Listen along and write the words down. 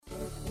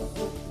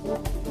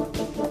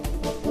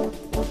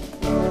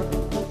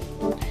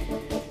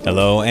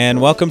Hello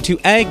and welcome to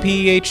Ag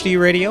PhD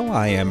Radio.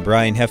 I am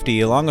Brian Hefty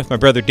along with my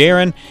brother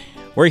Darren.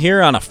 We're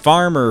here on a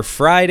Farmer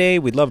Friday.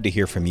 We'd love to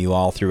hear from you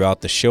all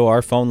throughout the show.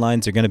 Our phone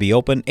lines are going to be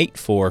open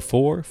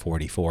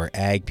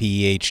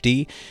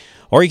 844-44-AG-PHD,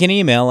 or you can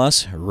email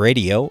us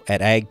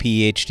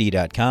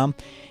radio@agphd.com.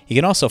 You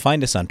can also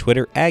find us on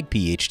Twitter,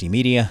 AgPhD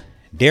Media,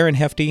 Darren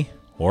Hefty,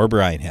 or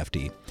Brian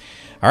Hefty.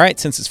 All right,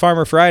 since it's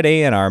Farmer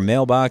Friday and our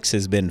mailbox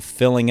has been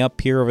filling up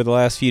here over the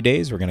last few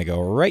days, we're going to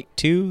go right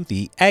to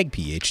the Ag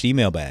PhD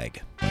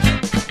mailbag.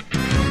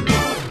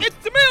 It's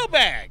the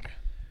mailbag!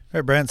 All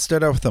right, Brent,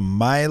 start out with a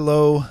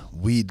Milo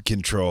weed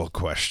control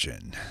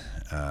question.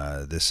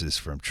 This is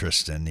from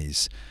Tristan.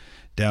 He's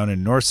down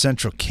in north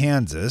central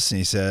Kansas, and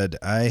he said,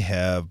 I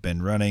have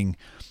been running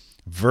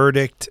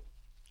Verdict,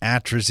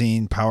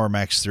 Atrazine, Power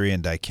Max 3,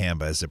 and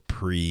Dicamba as a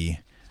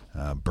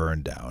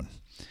pre-burn down.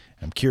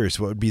 I'm curious,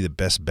 what would be the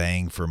best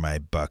bang for my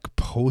buck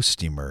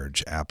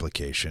post-emerge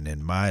application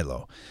in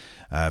Milo?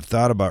 I've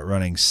thought about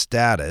running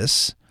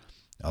Status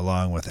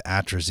along with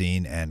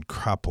Atrazine and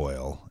Crop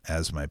Oil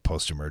as my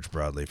post-emerge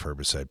broadleaf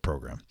herbicide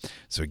program.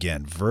 So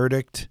again,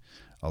 Verdict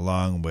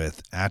along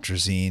with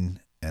Atrazine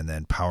and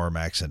then Power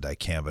Max and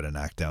Dicamba to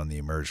knock down the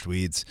emerged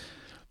weeds.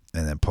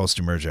 And then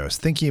post-emerge, I was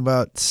thinking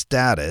about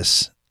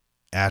Status,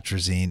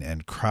 Atrazine,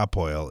 and Crop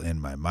Oil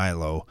in my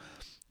Milo.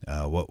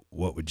 What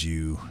would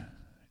you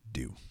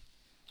do?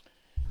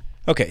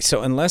 Okay,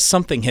 so unless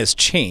something has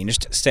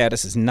changed,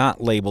 Status is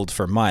not labeled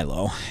for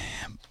Milo.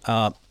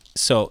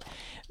 So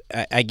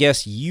I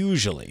guess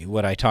usually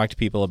what I talk to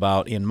people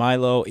about in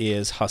Milo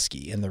is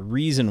Husky, and the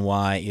reason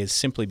why is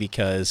simply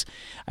because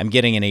I'm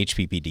getting an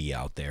HPPD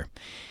out there.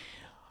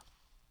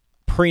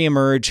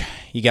 Pre-emerge,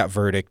 you got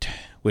Verdict,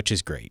 which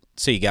is great.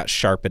 So you got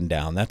Sharpened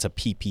Down. That's a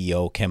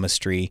PPO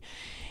chemistry.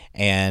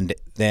 And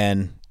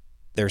then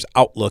there's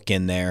Outlook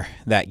in there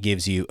that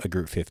gives you a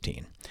Group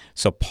 15.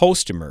 So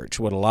post-emerge,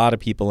 what a lot of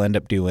people end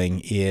up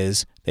doing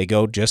is they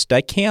go just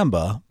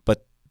Dicamba,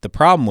 but the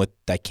problem with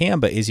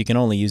Dicamba is you can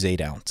only use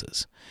 8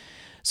 ounces.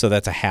 So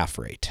that's a half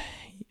rate.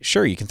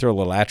 Sure, you can throw a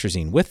little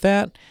Atrazine with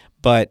that,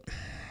 but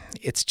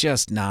it's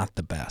just not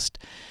the best.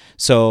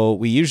 So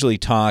we usually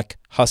talk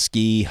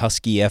Husky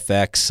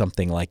FX,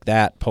 something like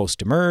that,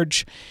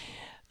 post-emerge.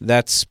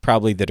 That's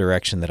probably the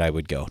direction that I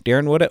would go.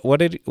 Darren,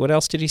 what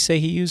else did he say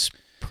he used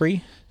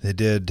pre? They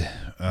did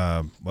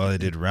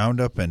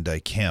Roundup and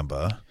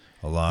Dicamba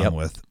along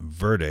with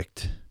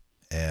Verdict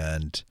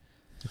and...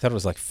 I thought it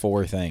was like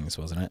 4 things,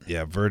 wasn't it?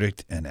 Yeah,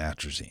 Verdict and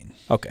Atrazine.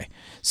 Okay.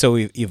 So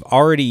you've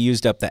already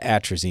used up the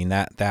Atrazine.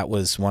 That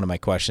was one of my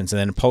questions. And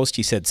then in post,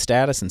 he said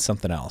Status and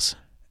something else.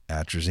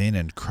 Atrazine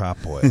and Crop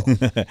Oil.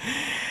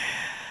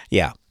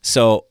 Yeah.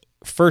 So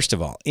first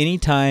of all,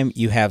 anytime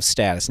you have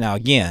Status, now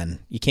again,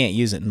 you can't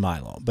use it in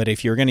Milo, but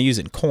if you're going to use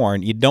it in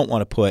corn, you don't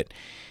want to put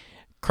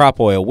Crop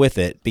Oil with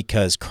it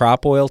because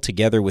Crop Oil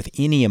together with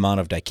any amount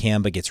of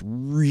Dicamba gets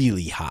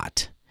really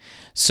hot.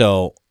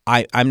 So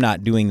I'm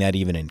not doing that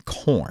even in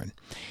corn.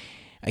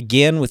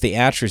 Again, with the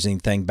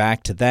Atrazine thing,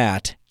 back to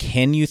that,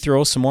 can you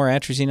throw some more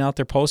Atrazine out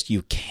there post?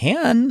 You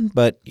can,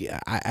 but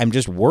I'm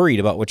just worried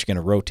about what you're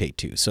going to rotate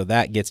to. So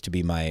that gets to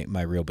be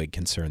my real big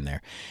concern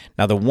there.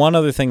 Now, the one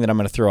other thing that I'm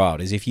going to throw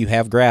out is if you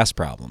have grass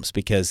problems,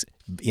 because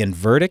in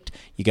Verdict,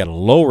 you got a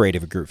low rate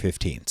of a Group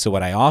 15. So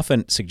what I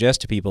often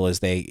suggest to people is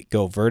they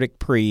go Verdict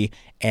pre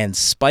and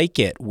spike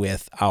it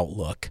with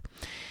Outlook.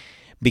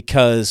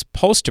 Because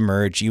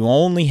post-emerge, you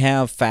only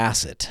have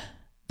Facet.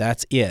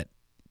 That's it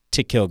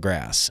to kill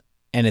grass,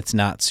 and it's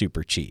not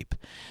super cheap.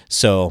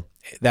 So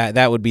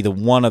that would be the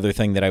one other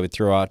thing that I would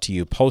throw out to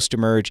you.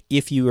 Post-emerge,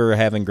 if you are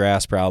having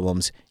grass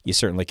problems, you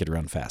certainly could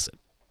run Facet.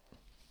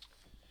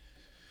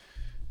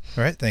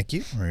 All right, thank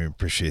you. We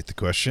appreciate the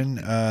question.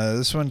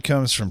 This one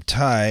comes from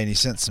Ty, and he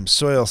sent some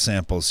soil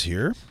samples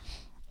here.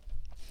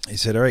 He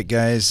said, all right,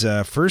 guys,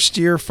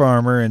 first-year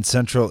farmer in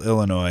central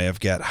Illinois. I've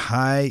got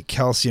high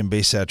calcium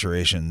base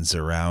saturations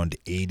around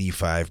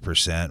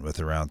 85% with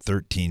around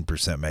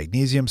 13%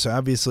 magnesium. So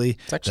obviously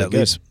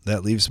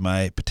that leaves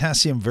my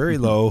potassium very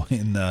low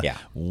in the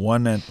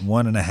 1 to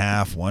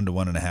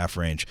 1.5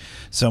 range.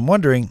 So I'm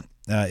wondering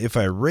if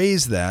I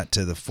raise that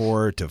to the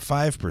 4 to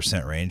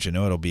 5% range, I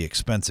know it'll be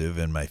expensive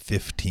in my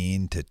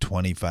 15 to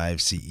 25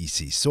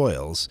 CEC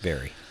soils.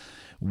 Very.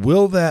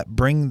 Will that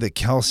bring the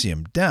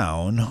calcium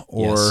down,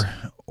 or Yes.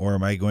 or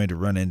am I going to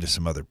run into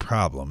some other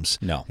problems?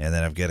 No. And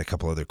then I've got a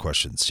couple other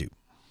questions too.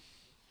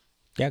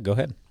 Yeah, go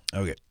ahead.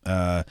 Okay.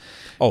 Let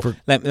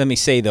me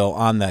say though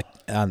on the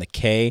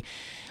K,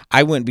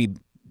 I wouldn't be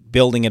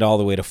building it all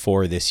the way to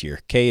 4 this year.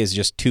 K is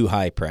just too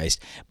high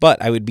priced,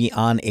 but I would be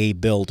on a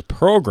build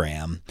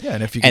program. Yeah,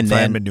 and if you can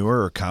find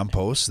manure or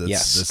compost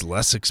that's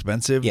less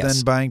expensive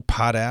than buying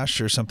potash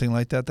or something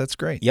like that, that's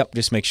great. Yep,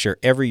 just make sure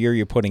every year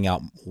you're putting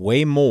out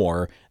way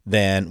more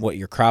than what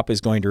your crop is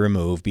going to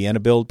remove. Be in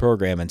a build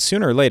program, and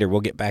sooner or later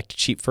we'll get back to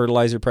cheap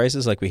fertilizer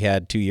prices like we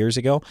had 2 years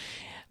ago.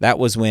 That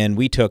was when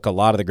we took a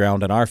lot of the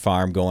ground on our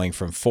farm going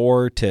from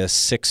 4 to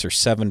 6 or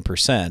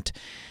 7%.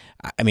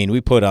 I mean, we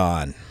put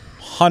on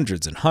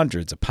hundreds and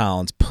hundreds of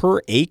pounds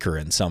per acre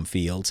in some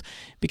fields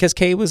because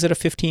K was at a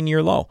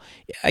 15-year low.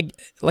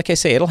 Like I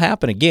say, it'll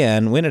happen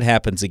again. When it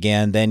happens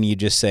again, then you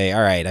just say,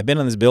 all right, I've been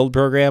on this build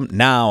program.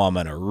 Now I'm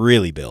going to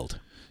really build.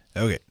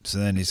 Okay, so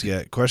then he's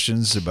got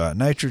questions about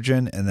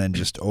nitrogen and then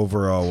just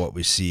overall what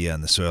we see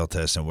on the soil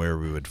test and where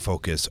we would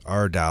focus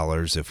our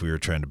dollars if we were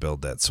trying to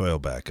build that soil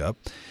back up.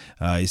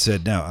 He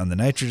said, now, on the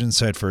nitrogen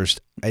side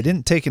first, I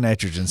didn't take a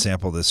nitrogen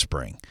sample this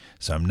spring,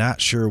 so I'm not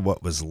sure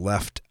what was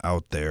left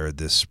out there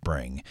this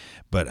spring,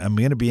 but I'm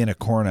going to be in a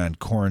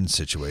corn-on-corn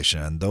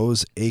situation. On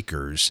those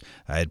acres,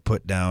 I had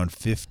put down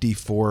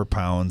 54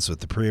 pounds with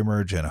the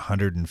pre-emerge and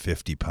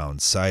 150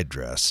 pounds side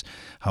dress.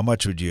 How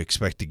much would you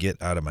expect to get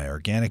out of my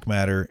organic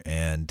matter?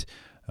 And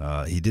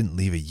he didn't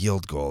leave a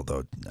yield goal,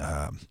 though.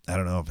 I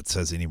don't know if it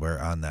says anywhere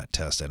on that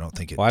test. I don't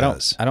think it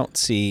does. I don't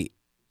see...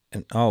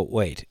 Oh,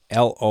 wait.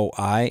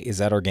 LOI, is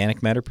that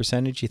organic matter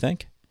percentage, you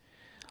think?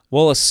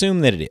 We'll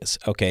assume that it is.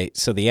 Okay,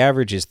 so the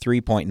average is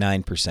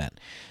 3.9%.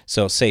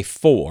 So say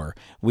 4,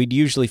 we'd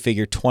usually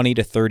figure 20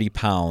 to 30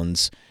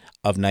 pounds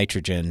of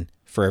nitrogen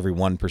for every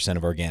 1%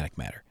 of organic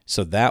matter.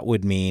 So that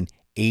would mean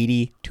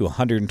 80 to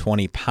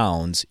 120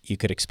 pounds you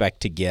could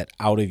expect to get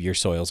out of your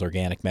soil's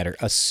organic matter,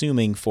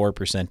 assuming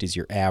 4% is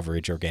your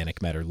average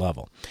organic matter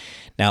level.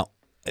 Now,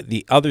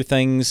 the other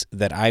things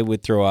that I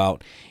would throw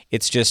out,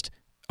 it's just...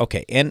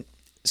 Okay, and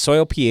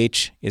soil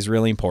pH is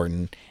really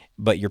important,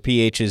 but your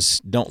pHs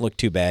don't look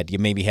too bad. You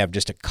maybe have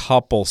just a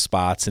couple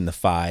spots in the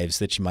 5s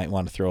that you might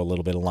want to throw a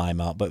little bit of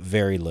lime out, but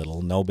very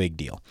little, no big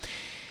deal.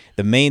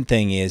 The main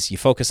thing is you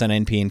focus on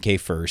NP and K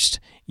first.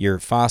 Your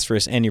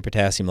phosphorus and your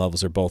potassium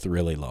levels are both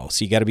really low,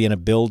 so you got to be in a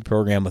build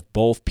program with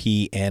both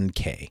P and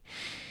K.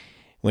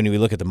 When we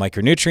look at the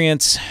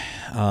micronutrients,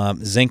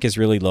 zinc is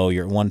really low.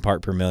 You're at 1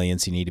 part per million,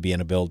 so you need to be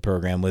in a build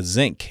program with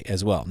zinc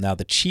as well. Now,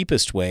 the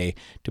cheapest way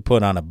to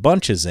put on a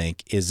bunch of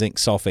zinc is zinc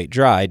sulfate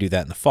dry. Do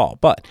that in the fall.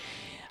 But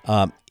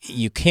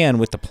you can,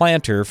 with the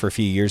planter for a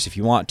few years if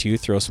you want to,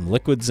 throw some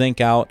liquid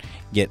zinc out,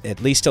 get at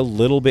least a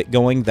little bit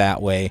going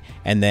that way,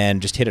 and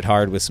then just hit it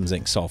hard with some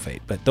zinc sulfate.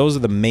 But those are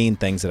the main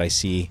things that I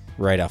see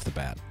right off the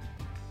bat.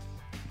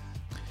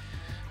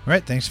 All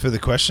right, thanks for the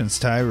questions,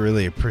 Ty.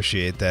 Really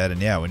appreciate that.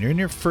 And yeah, when you're in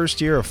your first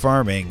year of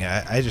farming,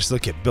 I just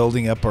look at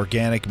building up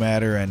organic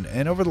matter and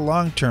over the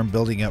long term,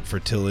 building up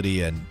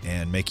fertility and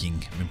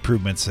making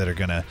improvements that are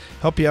going to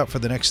help you out for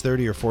the next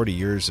 30 or 40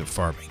 years of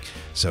farming.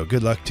 So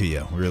good luck to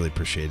you. We really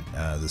appreciate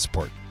the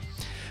support.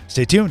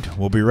 Stay tuned.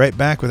 We'll be right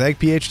back with Ag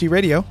PhD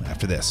Radio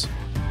after this.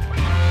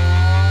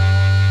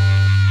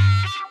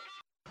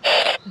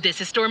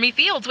 This is Stormy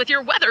Fields with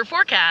your weather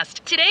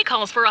forecast. Today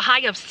calls for a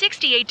high of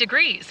 68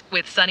 degrees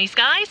with sunny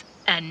skies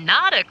and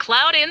not a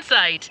cloud in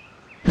sight.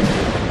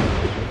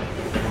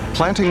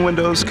 Planting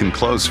windows can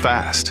close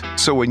fast,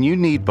 so when you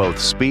need both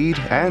speed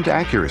and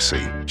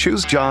accuracy,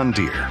 choose John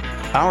Deere.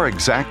 Our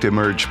Exact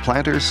Emerge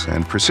planters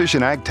and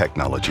precision ag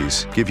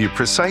technologies give you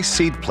precise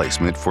seed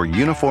placement for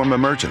uniform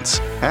emergence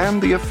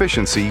and the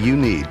efficiency you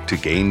need to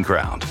gain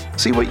ground.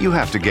 See what you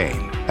have to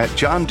gain at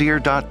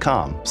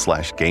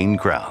johndeere.com/gain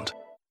ground.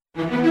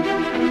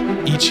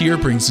 Each year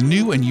brings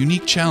new and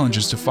unique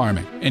challenges to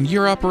farming, and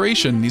your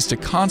operation needs to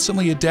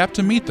constantly adapt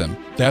to meet them.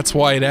 That's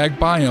why at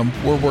AgBiome,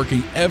 we're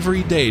working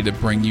every day to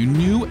bring you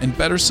new and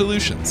better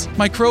solutions,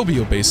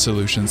 microbial-based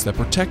solutions that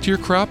protect your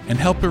crop and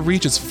help it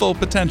reach its full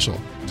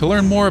potential. To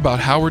learn more about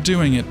how we're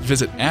doing it,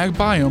 visit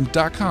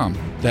agbiome.com.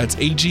 That's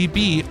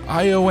AGBIOME.com.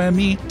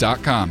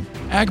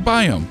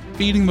 AgBiome,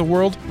 feeding the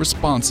world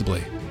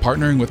responsibly,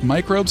 partnering with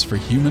microbes for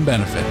human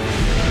benefit.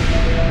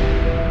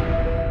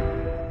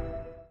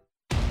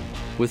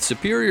 With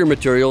superior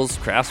materials,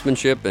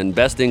 craftsmanship, and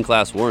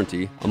best-in-class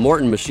warranty, a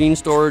Morton machine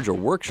storage or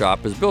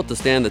workshop is built to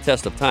stand the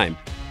test of time.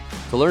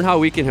 To learn how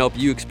we can help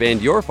you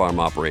expand your farm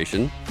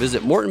operation,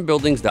 visit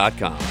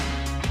mortonbuildings.com.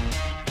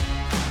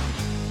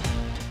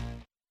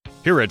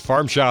 Here at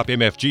Farm Shop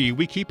MFG,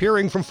 we keep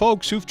hearing from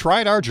folks who've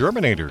tried our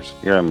germinators.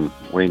 Yeah, I'm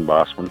Wayne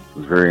Bossman. I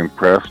was very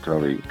impressed how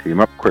they came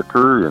up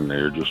quicker and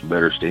they're just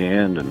better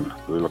stand, and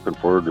we're looking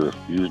forward to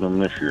using them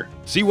this year.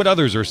 See what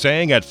others are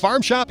saying at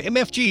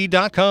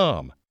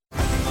farmshopmfg.com.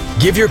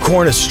 Give your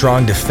corn a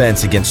strong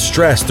defense against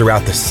stress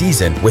throughout the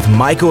season with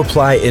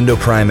MycoApply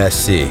Endoprime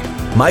SC.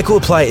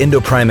 MycoApply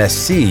Endoprime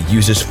SC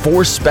uses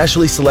 4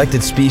 specially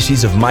selected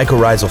species of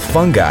mycorrhizal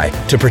fungi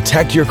to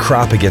protect your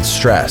crop against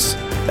stress.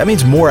 That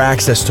means more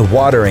access to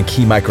water and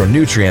key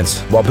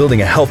micronutrients while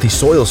building a healthy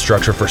soil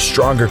structure for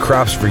stronger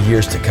crops for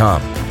years to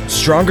come.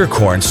 Stronger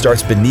corn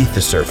starts beneath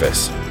the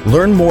surface.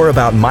 Learn more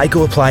about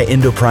MycoApply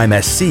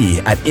Endoprime SC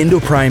at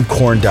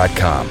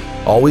endoprimecorn.com.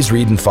 Always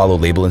read and follow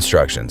label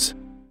instructions.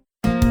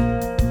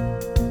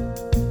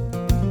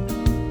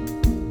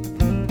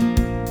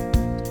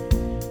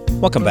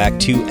 Welcome back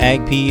to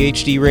Ag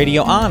PhD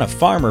Radio on a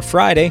Farmer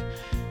Friday.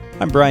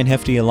 I'm Brian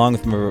Hefty along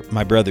with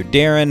my brother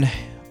Darren.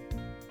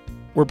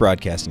 We're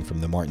broadcasting from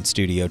the Morton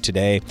studio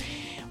today.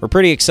 We're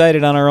pretty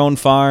excited on our own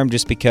farm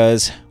just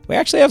because we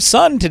actually have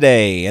sun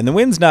today and the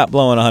wind's not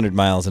blowing 100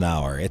 miles an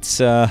hour. It's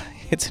an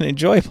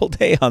enjoyable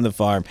day on the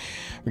farm.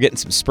 We're getting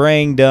some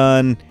spraying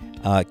done,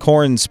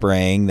 corn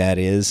spraying that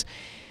is.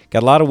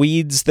 Got a lot of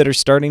weeds that are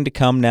starting to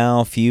come now.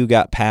 A few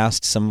got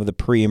past some of the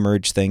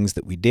pre-emerge things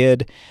that we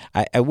did.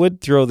 I would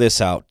throw this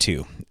out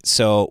too.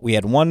 So we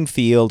had one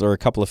field or a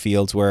couple of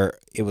fields where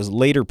it was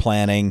later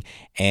planting,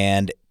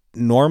 and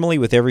normally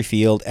with every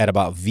field at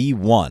about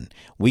V1,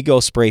 we go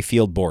spray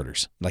field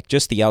borders, like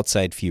just the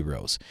outside few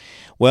rows.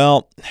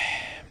 Well,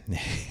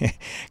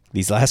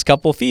 these last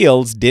couple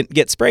fields didn't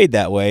get sprayed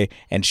that way,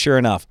 and sure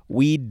enough,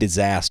 weed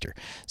disaster.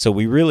 So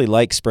we really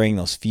like spraying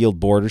those field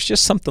borders,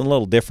 just something a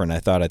little different I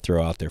thought I'd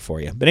throw out there for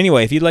you. But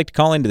anyway, if you'd like to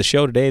call into the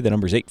show today, the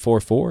number's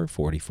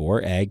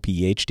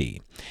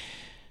 844-44-AG-PHD.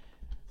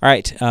 All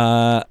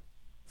right,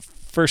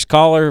 first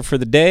caller for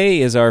the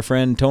day is our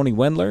friend Tony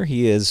Wendler.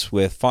 He is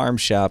with Farm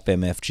Shop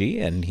MFG,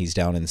 and he's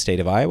down in the state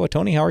of Iowa.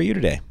 Tony, how are you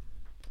today?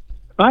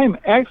 I'm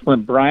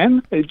excellent,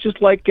 Brian. It's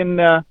just like in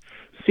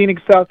scenic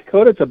South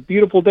Dakota. It's a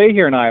beautiful day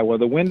here in Iowa.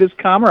 The wind is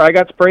calmer. I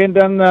got spraying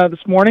done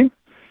this morning,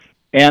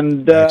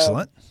 and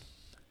excellent.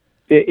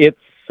 It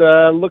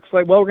looks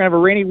like, well, we're going to have a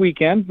rainy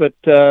weekend, but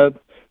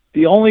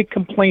the only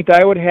complaint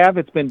I would have,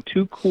 it's been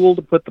too cool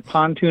to put the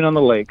pontoon on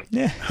the lake.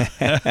 Oh,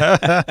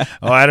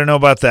 I don't know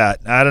about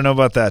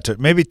that.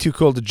 Maybe too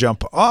cool to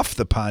jump off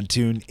the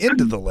pontoon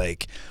into the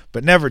lake,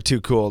 but never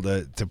too cool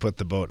to put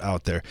the boat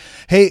out there.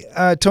 Hey,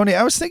 Tony,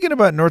 I was thinking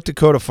about North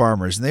Dakota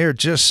farmers, and they are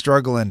just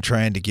struggling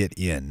trying to get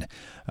in.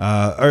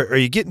 Are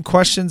you getting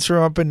questions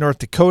from up in North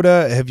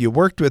Dakota? Have you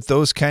worked with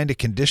those kind of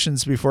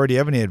conditions before? Do you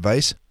have any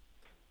advice?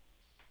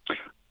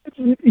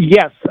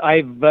 Yes,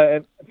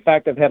 in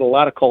fact, I've had a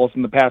lot of calls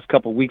in the past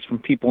couple of weeks from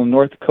people in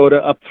North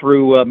Dakota up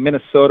through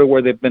Minnesota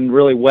where they've been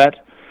really wet.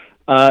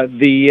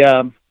 If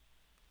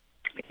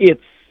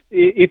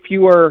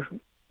you are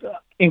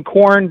in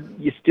corn,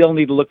 you still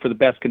need to look for the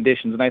best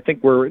conditions, and I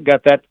think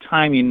got that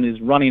timing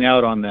is running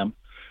out on them.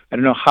 I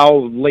don't know how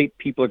late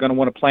people are going to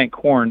want to plant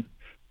corn,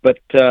 but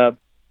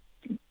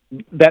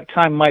that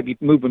time might be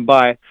moving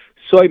by.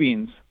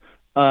 Soybeans,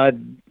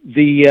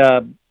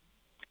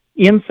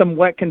 in some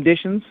wet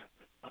conditions,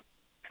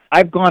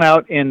 I've gone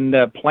out and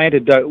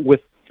planted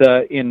which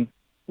you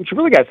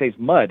really got to say is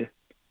mud,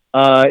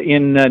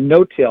 in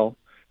no-till,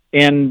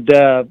 and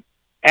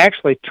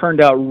actually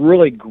turned out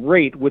really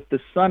great. With the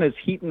sun is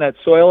heating that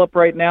soil up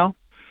right now,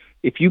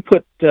 if you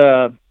put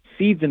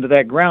seeds into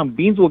that ground,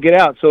 beans will get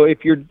out. So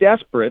if you're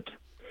desperate,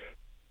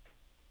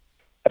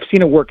 I've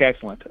seen it work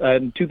excellent.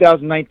 In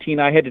 2019,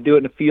 I had to do it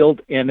in a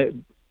field, and it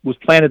was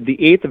planted the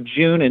 8th of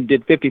June and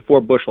did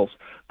 54 bushels.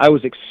 I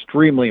was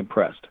extremely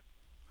impressed.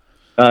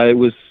 It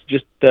was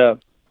just a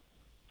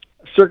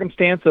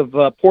circumstance of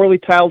a poorly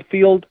tiled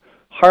field,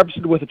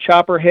 harvested with a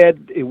chopper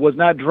head. It was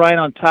not drying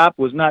on top,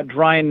 was not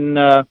drying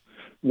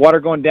water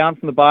going down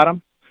from the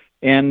bottom,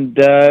 and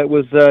it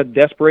was a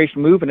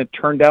desperation move, and it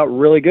turned out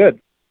really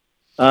good.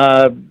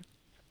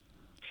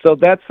 So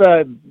that's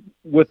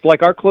with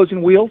like our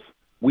closing wheels,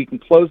 we can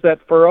close that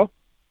furrow.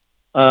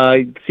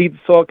 Seed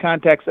soil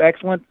contact's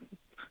excellent.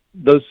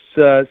 Those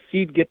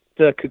seed get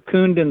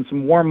cocooned in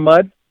some warm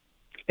mud,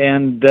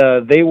 and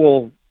they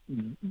will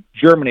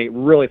germinate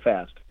really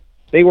fast.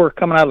 They were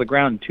coming out of the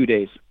ground in 2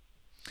 days.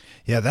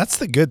 Yeah, that's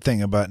the good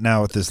thing about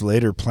now with this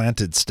later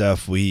planted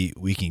stuff. We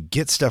can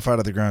get stuff out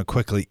of the ground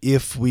quickly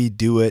if we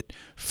do it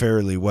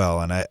fairly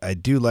well. And I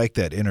do like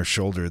that inner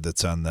shoulder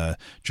that's on the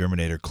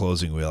germinator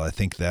closing wheel. I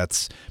think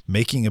that's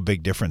making a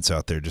big difference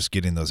out there, just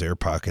getting those air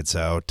pockets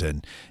out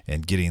and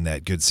getting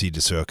that good seed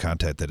to soil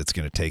contact that it's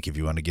going to take if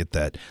you want to get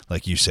that,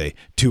 like you say,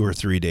 2 or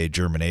 3 day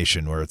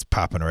germination where it's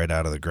popping right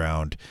out of the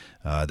ground.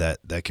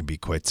 That can be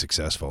quite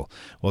successful.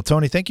 Well,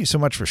 Tony, thank you so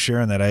much for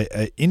sharing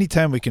that.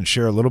 Anytime we can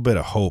share a little bit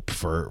of hope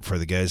for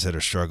the guys that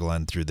are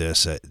struggling through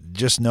this,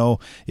 just know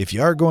if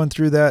you are going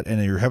through that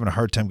and you're having a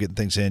hard time getting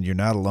things in, you're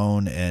not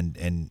alone, and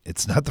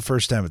it's not the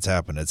first time it's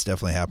happened. It's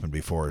definitely happened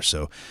before.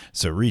 So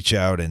reach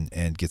out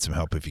and get some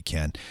help if you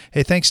can.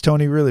 Hey, thanks,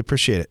 Tony. Really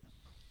appreciate it.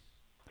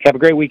 Have a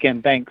great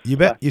weekend. Thanks. You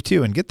bet. You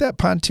too. And get that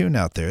pontoon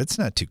out there. It's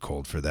not too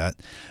cold for that.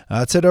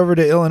 Let's head over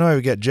to Illinois.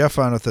 We got Jeff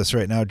on with us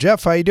right now.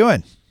 Jeff, how you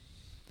doing?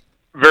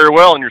 Very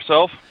well, and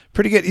yourself?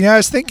 Pretty good. I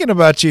was thinking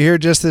about you here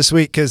just this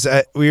week because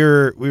we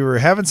were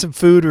having some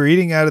food. We were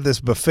eating out of this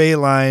buffet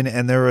line,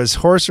 and there was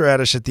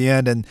horseradish at the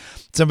end, and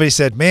somebody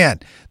said, man,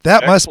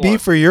 that must be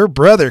for your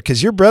brother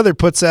because your brother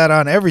puts that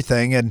on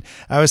everything. And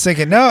I was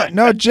thinking,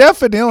 no,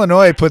 Jeff in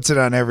Illinois puts it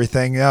on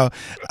everything.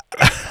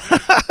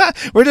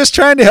 We're just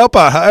trying to help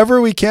out however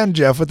we can,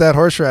 Jeff, with that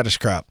horseradish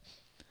crop.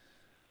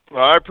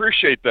 I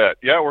appreciate that.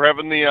 Yeah, we're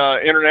having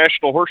the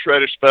International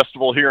Horseradish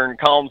Festival here in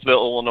Collinsville,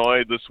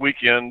 Illinois this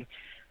weekend.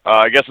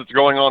 I guess it's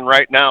going on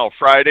right now,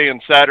 Friday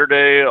and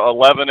Saturday,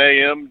 11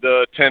 a.m.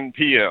 to 10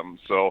 p.m.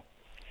 So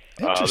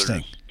there's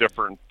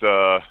different,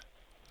 I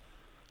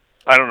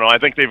don't know, I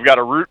think they've got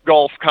a root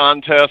golf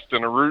contest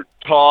and a root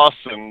toss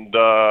and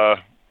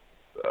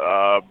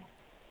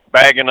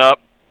bagging up,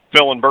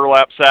 filling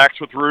burlap sacks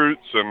with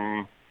roots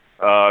and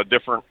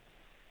different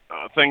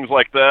things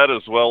like that,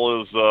 as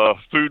well as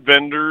food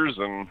vendors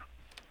and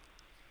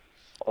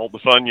all the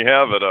fun you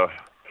have at a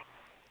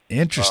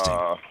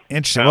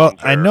Interesting. Well,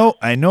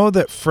 I know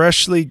that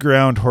freshly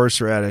ground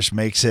horseradish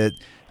makes it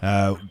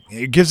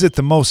it gives it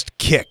the most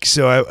kick.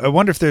 So I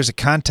wonder if there's a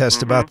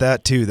contest about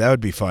that too. That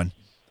would be fun.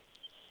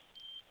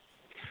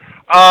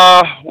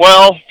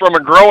 Well, from a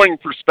growing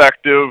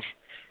perspective,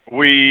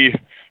 we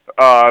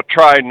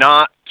try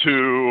not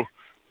to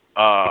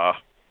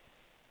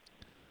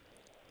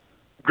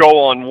go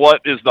on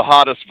what is the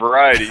hottest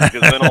variety,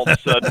 because then all of a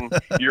sudden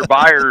your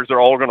buyers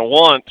are all going to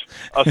want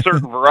a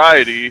certain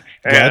variety.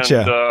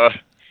 Gotcha.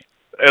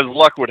 And as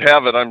luck would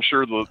have it, I'm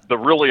sure the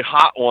really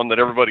hot one that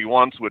everybody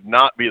wants would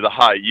not be the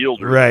high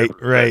yielder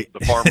right. that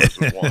the farmers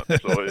would want.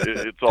 So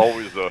it's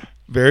always a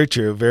very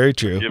true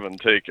give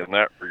and take in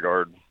that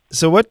regard.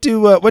 So what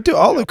do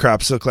olive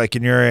crops look like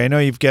in your area? I know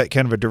you've got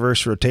kind of a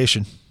diverse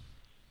rotation.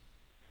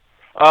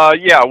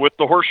 Yeah, with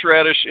the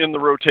horseradish in the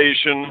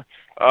rotation,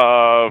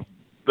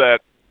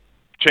 that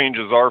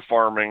changes our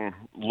farming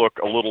look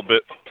a little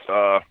bit,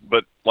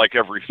 but like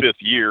every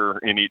fifth year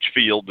in each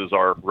field is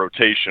our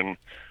rotation,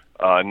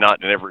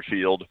 not in every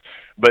field.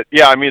 But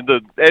yeah, I mean,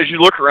 as you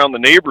look around the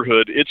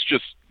neighborhood, it's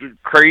just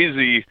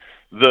crazy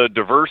the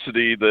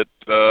diversity that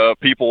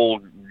people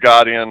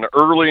got in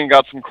early and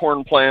got some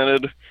corn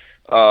planted,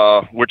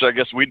 which I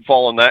guess we'd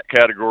fall in that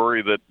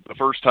category, that the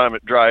first time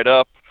it dried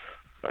up,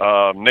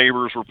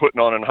 neighbors were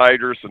putting on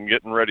anhydrous and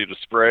getting ready to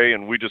spray,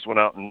 and we just went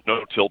out and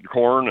no-tilled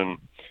corn and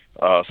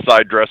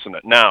side dressing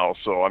it now.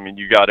 So I mean,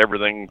 you got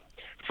everything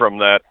from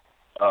that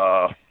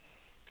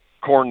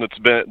corn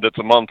that's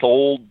a month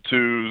old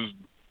to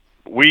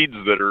weeds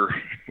that are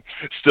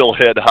still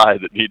head high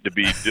that need to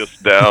be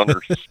disked down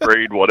or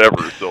sprayed,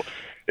 whatever. So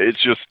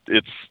it's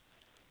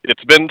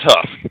been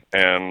tough,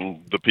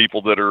 and the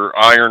people that are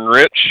iron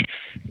rich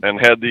and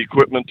had the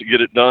equipment to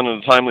get it done in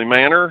a timely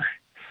manner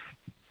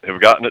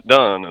have gotten it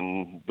done,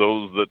 and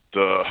those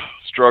that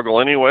struggle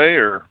anyway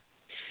are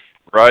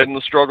riding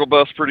the struggle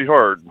bus pretty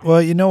hard.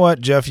 Well, you know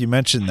what, Jeff, you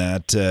mentioned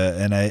that,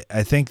 and I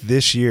think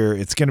this year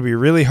it's going to be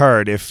really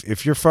hard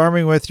if you're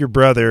farming with your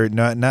brother,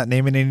 not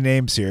naming any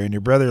names here, and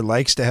your brother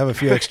likes to have a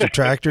few extra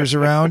tractors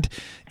around.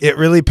 It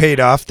really paid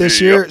off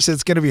this year, so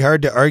it's going to be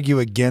hard to argue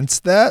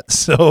against that.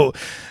 So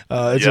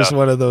it's just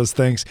one of those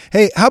things.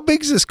 Hey, how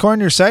big is this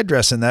corn you're side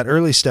dressing, that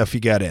early stuff you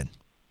got in?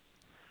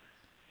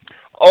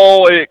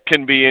 Oh, it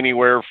can be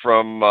anywhere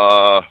from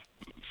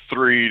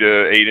 3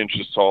 to 8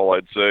 inches tall,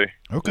 I'd say.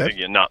 Okay.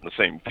 Again, not in the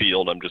same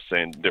field. I'm just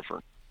saying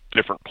different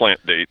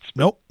plant dates.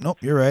 Nope,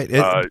 you're right.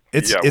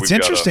 It's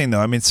interesting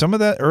though. I mean, some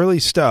of that early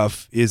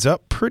stuff is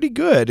up pretty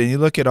good, and you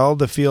look at all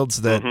the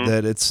fields that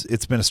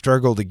it's been a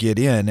struggle to get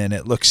in, and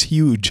it looks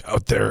huge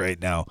out there right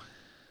now.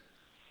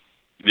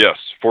 Yes,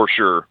 for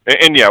sure.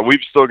 And yeah, we've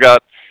still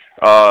got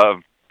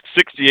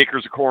 60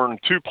 acres of corn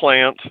to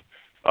plant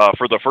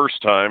for the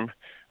first time.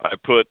 I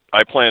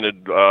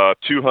planted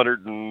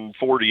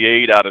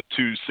 248 out of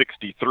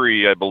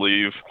 263, I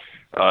believe,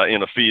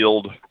 in a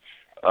field.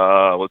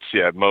 Let's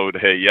see, I mowed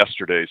hay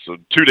yesterday, so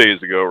 2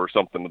 days ago or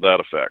something to that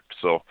effect.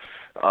 So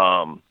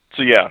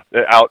yeah,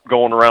 out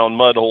going around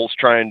mud holes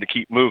trying to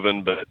keep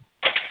moving, but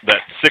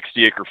that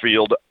 60-acre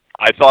field,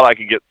 I thought I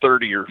could get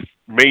 30 or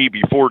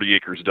maybe 40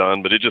 acres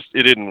done, but it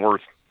didn't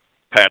worth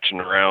patching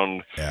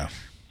around. Yeah.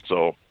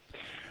 So,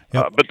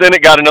 but then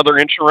it got another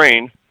inch of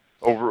rain.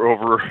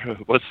 Over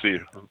let's see,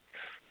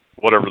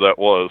 whatever that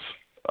was,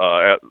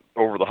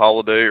 over the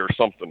holiday or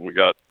something. We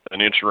got an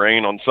inch of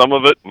rain on some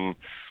of it, and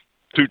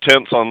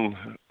 2/10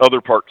 on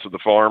other parts of the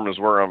farm is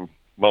where I'm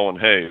mowing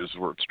hay, is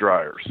where it's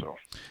drier. So,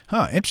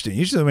 interesting.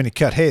 Usually when you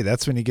cut hay,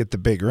 that's when you get the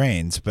big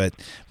rains, but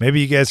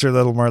maybe you guys are a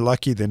little more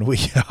lucky than we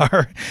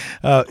are.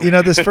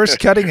 This first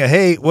cutting of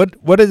hay,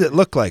 what did it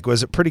look like?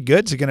 Was it pretty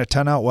good? Is it going to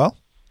turn out well?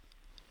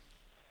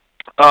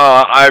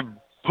 I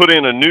put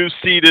in a new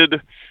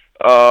seeded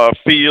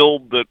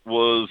field that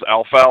was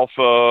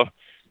alfalfa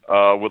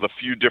with a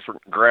few different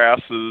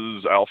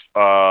grasses,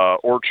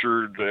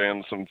 orchard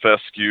and some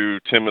fescue,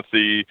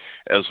 timothy,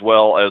 as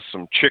well as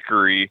some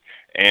chicory.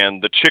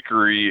 And the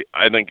chicory,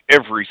 I think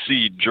every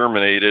seed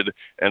germinated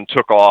and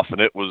took off,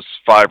 and it was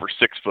 5 or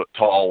 6 foot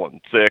tall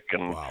and thick.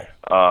 And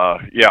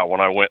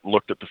when I went and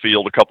looked at the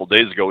field a couple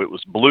days ago, it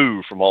was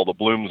blue from all the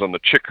blooms on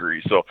the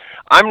chicory. So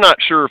I'm not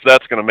sure if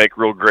that's going to make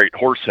real great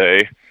horse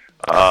hay.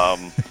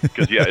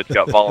 Because it's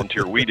got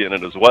volunteer wheat in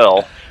it as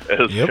well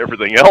as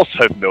everything else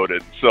I've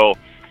noted. So,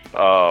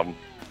 I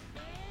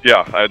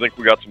think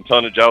we got some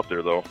tonnage out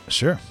there, though.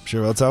 Sure.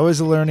 Well, it's always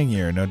a learning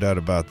year, no doubt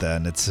about that,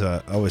 and it's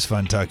always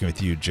fun talking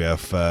with you,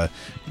 Jeff.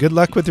 Good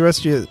luck with the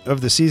rest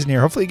of the season here.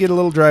 Hopefully you get a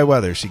little dry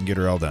weather so you can get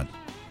her all done.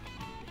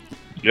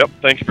 Yep,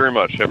 thank you very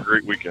much. Have a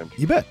great weekend.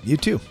 You bet. You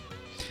too.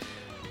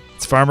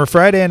 It's Farmer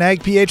Friday on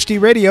Ag PhD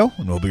Radio,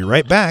 and we'll be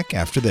right back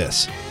after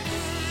this.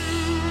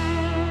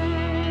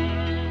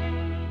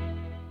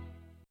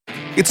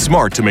 It's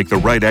smart to make the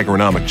right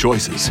agronomic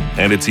choices,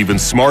 and it's even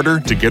smarter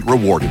to get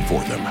rewarded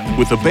for them.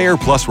 With the Bayer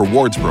Plus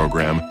Rewards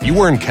program,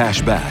 you earn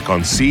cash back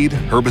on seed,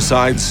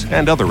 herbicides,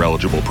 and other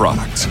eligible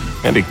products.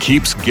 And it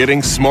keeps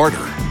getting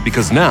smarter,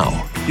 because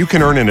now you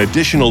can earn an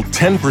additional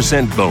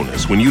 10%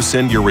 bonus when you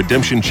send your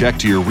redemption check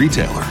to your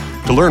retailer.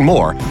 To learn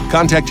more,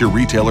 contact your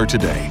retailer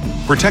today.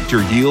 Protect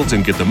your yields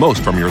and get the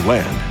most from your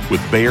land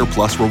with Bayer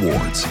Plus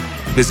Rewards.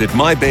 Visit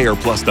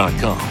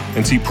mybayerplus.com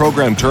and see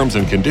program terms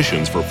and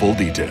conditions for full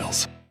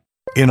details.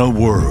 In a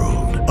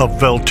world of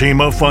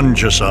Veltima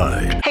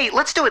fungicide. Hey,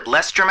 let's do it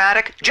less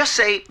dramatic. Just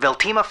say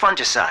Veltima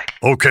fungicide.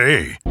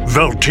 Okay,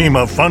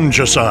 Veltima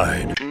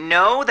fungicide.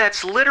 No,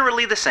 that's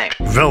literally the same.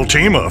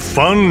 Veltima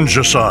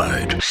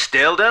fungicide.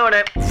 Still doing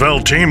it.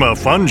 Veltima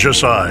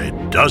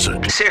fungicide does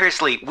it.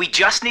 Seriously, we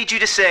just need you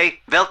to say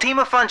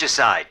Veltima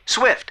fungicide.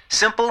 Swift,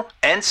 simple,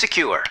 and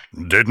secure.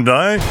 Didn't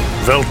I?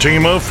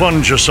 Veltima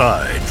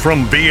fungicide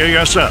from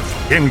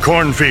BASF in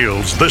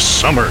cornfields this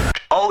summer.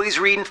 Always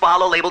read and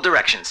follow label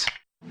directions.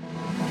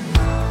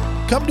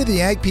 Come to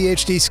the Ag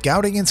PhD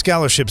Scouting and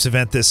Scholarships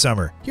event this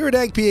summer. Here at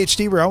Ag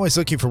PhD, we're always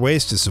looking for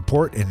ways to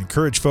support and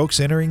encourage folks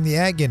entering the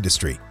ag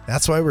industry.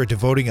 That's why we're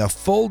devoting a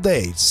full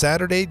day,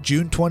 Saturday,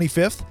 June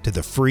 25th, to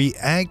the free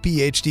Ag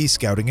PhD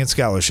Scouting and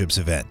Scholarships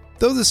event.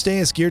 Though this day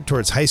is geared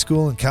towards high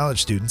school and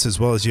college students as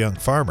well as young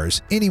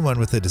farmers, anyone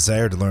with a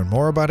desire to learn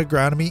more about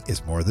agronomy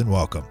is more than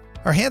welcome.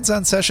 Our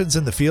hands-on sessions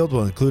in the field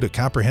will include a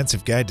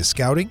comprehensive guide to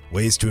scouting,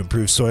 ways to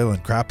improve soil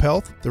and crop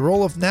health, the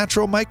role of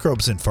natural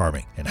microbes in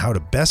farming, and how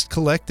to best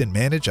collect and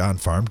manage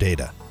on-farm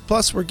data.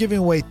 Plus, we're giving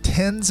away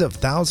tens of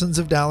thousands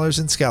of dollars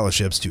in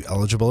scholarships to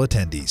eligible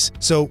attendees.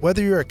 So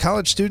whether you're a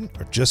college student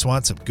or just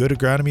want some good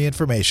agronomy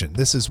information,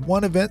 this is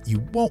one event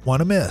you won't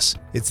want to miss.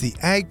 It's the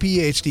Ag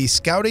PhD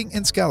Scouting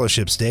and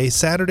Scholarships Day,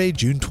 Saturday,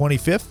 June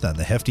 25th on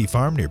the Hefty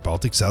Farm near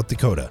Baltic, South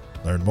Dakota.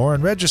 Learn more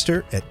and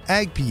register at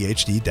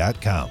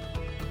agphd.com.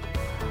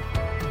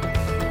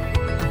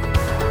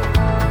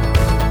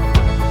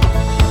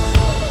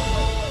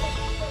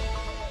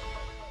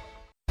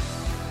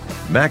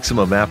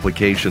 Maximum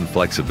application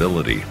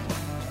flexibility.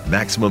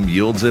 Maximum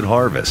yields at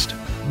harvest,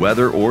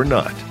 whether or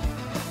not.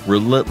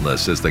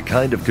 Relentless is the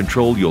kind of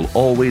control you'll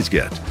always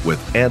get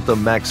with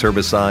Anthem Max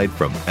herbicide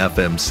from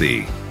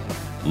FMC.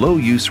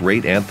 Low-use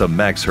rate Anthem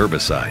Max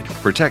herbicide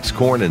protects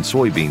corn and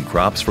soybean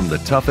crops from the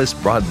toughest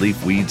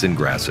broadleaf weeds and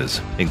grasses,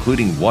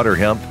 including water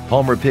hemp,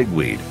 palmer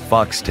pigweed,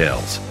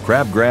 foxtails,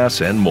 crabgrass,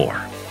 and more.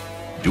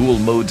 Dual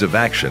modes of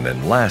action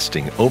and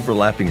lasting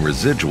overlapping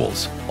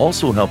residuals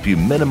also help you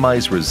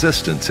minimize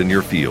resistance in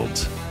your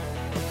fields.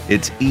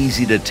 Its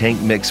easy to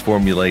tank mix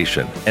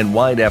formulation and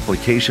wide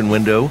application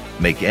window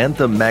make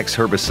Anthem Max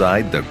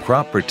herbicide the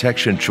crop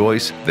protection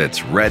choice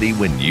that's ready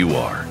when you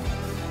are.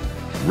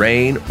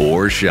 Rain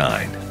or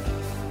shine.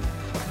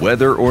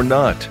 Whether or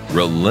not,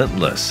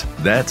 relentless.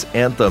 That's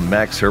Anthem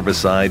Max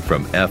herbicide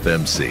from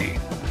FMC.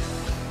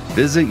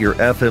 Visit your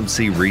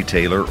FMC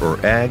retailer or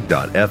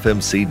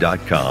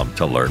ag.fmc.com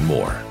to learn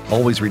more.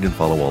 Always read and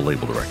follow all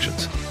label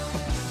directions.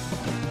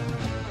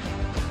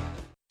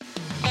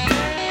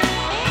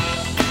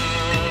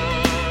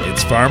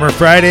 It's Farmer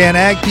Friday on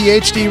Ag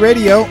PhD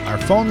Radio. Our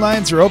phone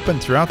lines are open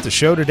throughout the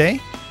show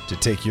today to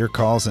take your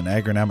calls and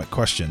agronomic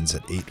questions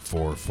at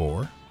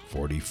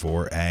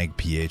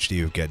 844-44-AG-PhD.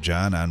 We've got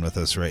John on with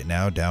us right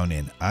now down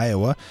in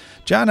Iowa.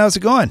 John, how's it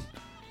going?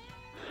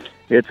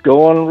 It's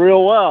going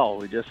real well.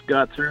 We just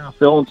got through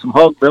filling some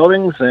hog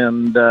buildings,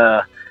 and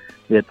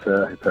it's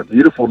a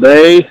beautiful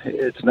day.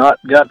 It's not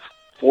got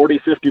 40,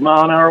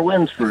 50-mile-an-hour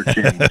winds for a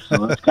change,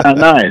 so it's kind of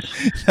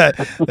nice.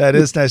 That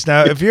is nice.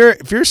 Now, if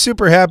you're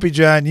super happy,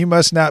 John, you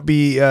must not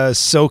be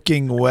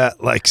soaking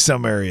wet like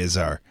some areas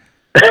are.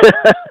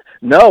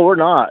 No, we're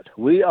not.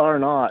 We are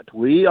not.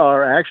 We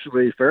are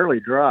actually fairly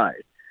dry.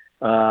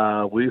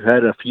 We've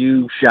had a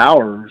few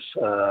showers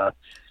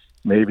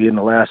maybe in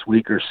the last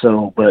week or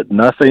so, but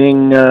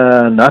nothing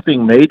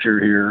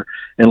major here,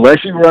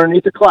 unless you were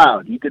underneath a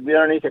cloud. You could be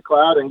underneath a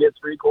cloud and get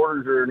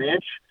 3/4 or an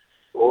inch,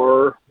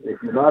 or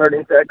if you're not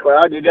underneath that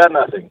cloud, you got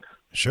nothing.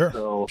 Sure,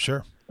 so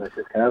sure. That's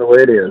just kind of the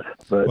way it is.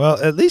 But, well,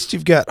 at least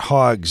you've got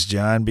hogs,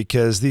 John,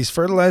 because these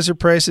fertilizer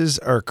prices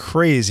are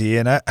crazy,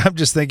 and I'm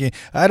just thinking,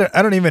 I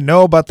don't even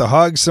know about the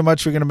hogs so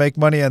much we're going to make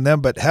money on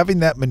them, but having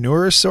that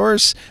manure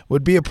source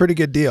would be a pretty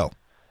good deal.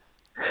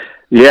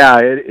 Yeah,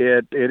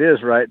 it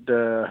is right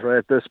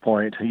at this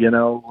point. You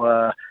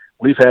know,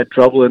 we've had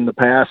trouble in the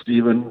past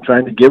even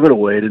trying to give it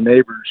away to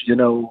neighbors. You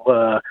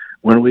know,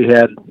 when we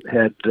had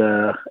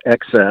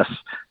excess,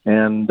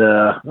 and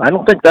I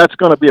don't think that's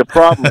going to be a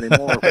problem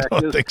anymore. I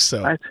don't think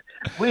so.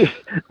 We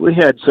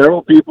had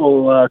several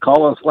people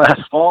call us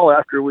last fall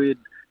after we'd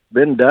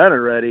been done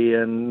already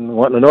and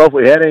wanting to know if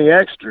we had any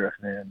extra.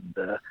 And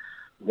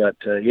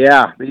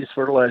yeah, these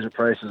fertilizer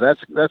prices,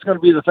 that's going to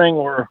be the thing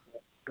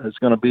it's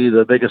going to be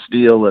the biggest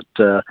deal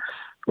that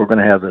we're going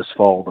to have this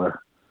fall to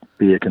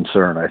be a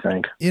concern, I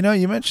think. You know,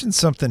 you mentioned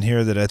something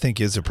here that I think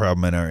is a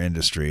problem in our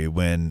industry.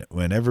 When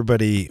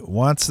everybody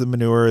wants the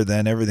manure,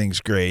 then everything's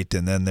great,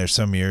 and then there's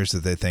some years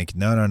that they think,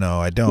 no,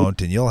 I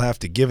don't, and you'll have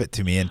to give it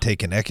to me and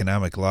take an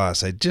economic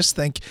loss. I just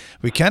think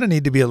we kind of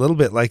need to be a little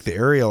bit like the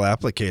aerial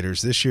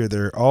applicators. This year,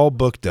 they're all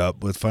booked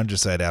up with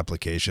fungicide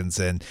applications,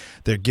 and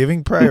they're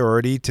giving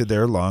priority to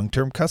their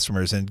long-term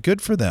customers, and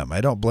good for them. I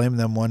don't blame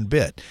them one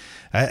bit.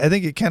 I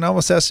think it kind of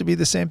almost has to be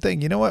the same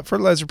thing. You know what?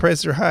 Fertilizer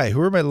prices are high. Who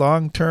are my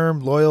long-term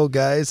loyal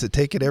guys that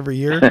take it every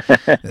year?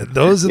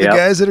 Those are the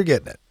guys that are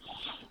getting it.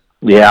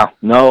 Yeah,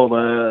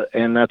 no,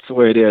 and that's the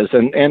way it is.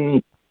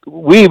 And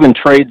we even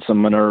trade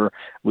some manure.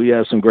 We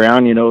have some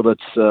ground,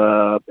 that's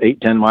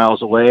 8-10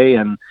 miles away,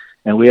 and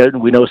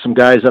we know some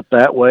guys up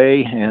that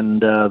way,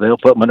 and they'll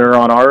put manure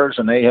on ours,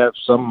 and they have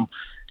some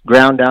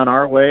ground down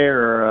our way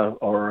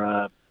or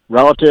a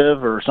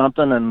relative or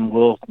something, and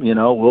we'll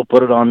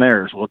put it on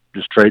theirs. We'll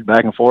just trade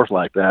back and forth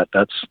like that.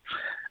 That's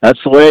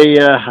the way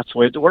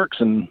it works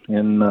in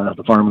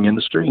the farming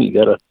industry.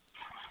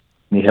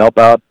 You help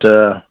out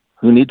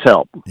who needs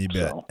help. You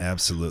bet.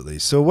 Absolutely.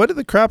 So what do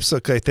the crops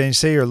look like then? You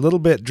say you're a little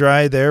bit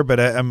dry there, but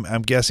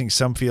I'm guessing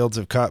some fields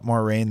have caught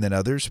more rain than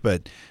others,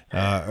 but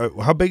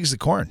how big is the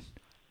corn?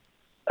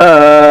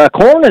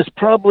 Corn is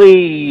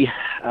probably 8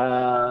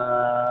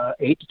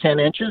 to 10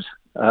 inches.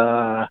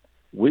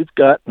 We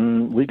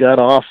got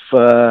off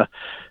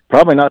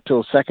probably not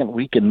till second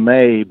week in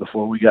May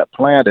before we got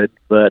planted,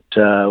 but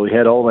we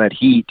had all that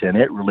heat and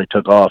it really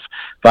took off.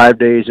 5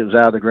 days it was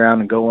out of the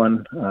ground and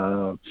going.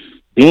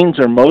 Beans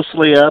are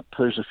mostly up.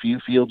 There's a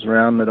few fields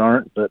around that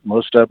aren't, but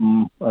most of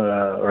them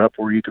are up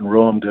where you can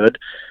row them good.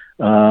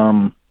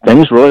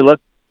 Things really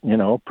look,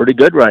 pretty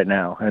good right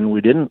now. And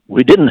we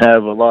didn't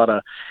have a lot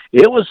of.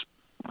 It was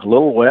a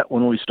little wet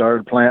when we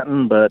started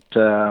planting, but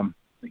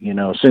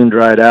soon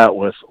dried out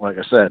with, like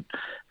I said,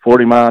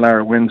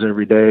 40-mile-an-hour winds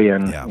every day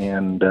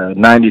and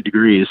 90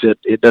 degrees.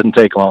 It doesn't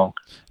take long.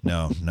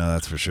 No,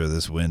 that's for sure.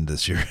 This wind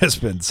this year has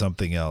been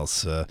something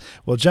else.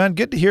 Well, John,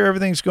 good to hear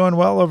everything's going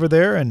well over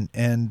there,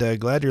 and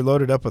glad you're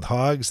loaded up with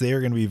hogs. They are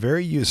going to be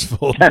very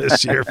useful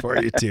this year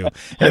for you too.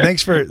 Hey,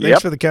 thanks for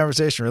the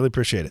conversation. Really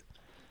appreciate it.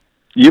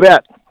 You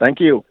bet. Thank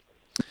you.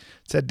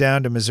 Let's head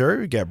down to Missouri.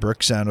 We got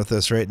Brooks on with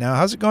us right now.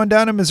 How's it going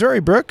down in Missouri,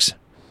 Brooks?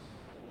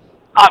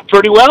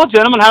 Pretty well,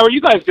 gentlemen. How are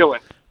you guys doing?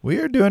 We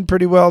are doing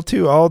pretty well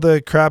too. All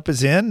the crop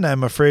is in.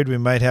 I'm afraid we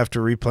might have to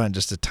replant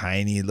just a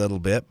tiny little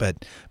bit,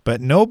 but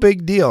no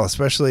big deal,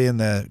 especially in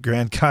the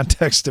grand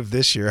context of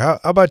this year. How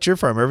about your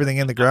farm? Everything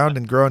in the ground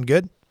and growing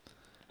good?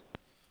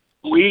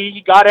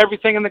 We got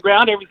everything in the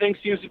ground. Everything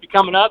seems to be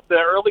coming up. The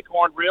early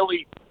corn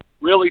really,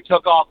 really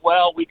took off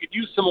well. We could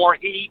use some more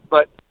heat,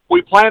 but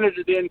we planted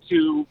it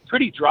into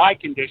pretty dry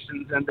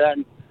conditions, and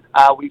then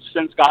we've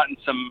since gotten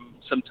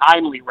some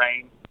timely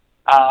rain.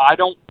 I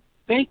don't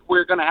think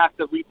we're going to have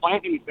to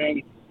replant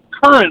anything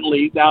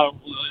currently. Now,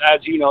 as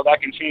you know,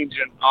 that can change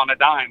on a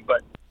dime,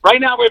 but right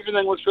now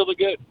everything looks really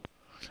good.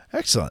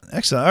 Excellent.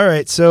 All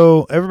right,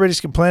 so everybody's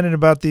complaining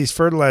about these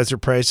fertilizer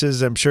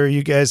prices. I'm sure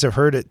you guys have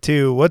heard it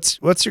too. What's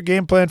your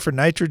game plan for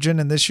nitrogen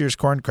in this year's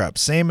corn crop?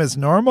 Same as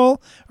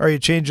normal, or are you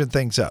changing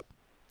things up?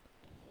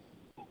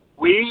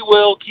 We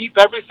will keep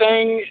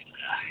everything,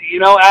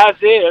 as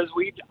is.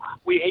 We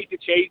hate to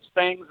chase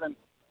things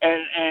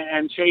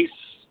and chase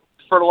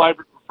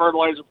fertilizer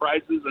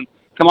prices and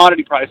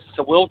commodity prices.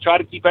 So we'll try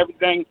to keep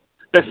everything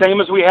the same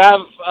as we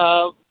have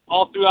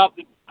all throughout.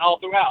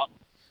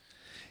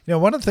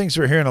 One of the things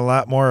we're hearing a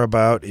lot more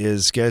about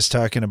is guys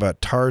talking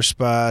about tar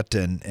spot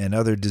and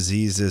other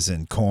diseases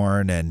in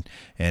corn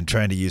and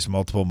trying to use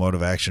multiple mode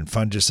of action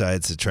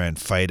fungicides to try and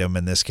fight them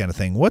and this kind of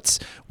thing. What's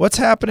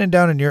happening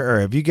down in your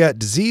area? Have you got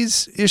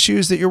disease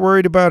issues that you're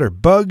worried about or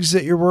bugs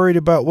that you're worried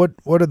about?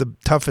 What are the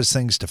toughest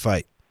things to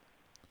fight?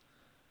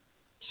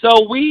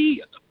 So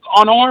we,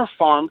 on our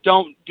farm,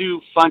 don't do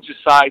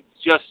fungicides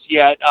just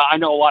yet. I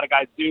know a lot of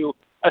guys do,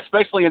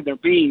 especially in their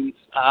beans.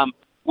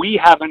 We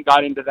haven't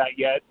got into that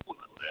yet.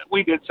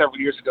 We did several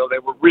years ago. They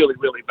were really,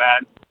 really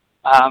bad.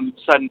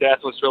 Sudden death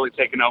was really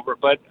taking over.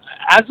 But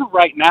as of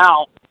right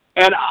now,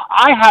 and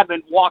I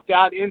haven't walked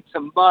out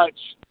into much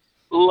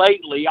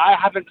lately. I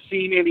haven't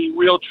seen any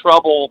real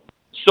trouble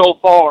so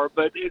far,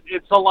 but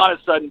it's a lot of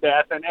sudden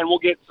death, and we'll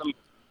get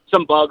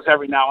some bugs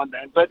every now and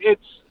then. But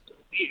it's,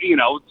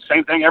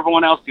 same thing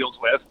everyone else deals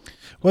with.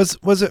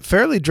 Was it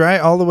fairly dry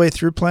all the way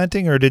through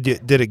planting, or did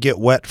it get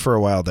wet for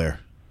a while there?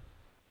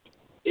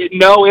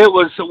 No, it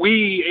was.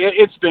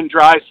 It's been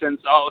dry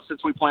since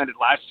we planted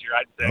last year,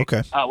 I'd say.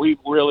 Okay. We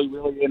really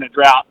in a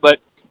drought, but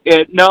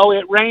it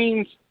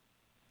rained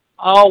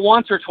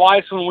once or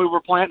twice when we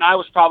were planting. I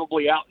was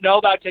probably out.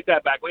 No, I take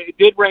that back. It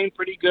did rain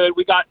pretty good.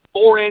 We got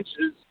 4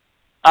 inches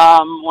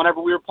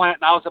whenever we were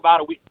planting. I was about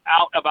a week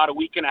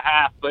and a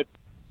half, but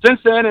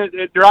since then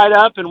it dried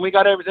up and we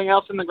got everything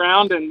else in the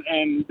ground and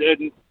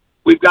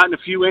we've gotten a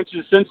few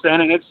inches since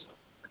then, and it's.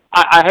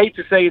 I hate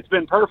to say it's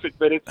been perfect,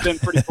 but it's been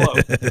pretty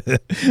close.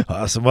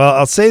 Awesome. Well,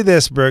 I'll say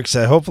this, Brooks.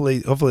 Hopefully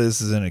this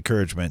is an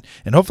encouragement,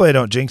 and hopefully I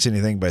don't jinx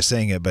anything by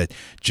saying it, but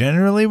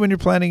generally when you're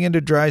planting into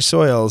dry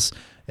soils,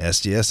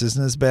 SDS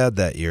isn't as bad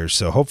that year.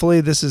 So hopefully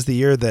this is the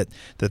year that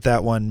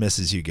one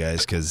misses you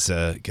guys, because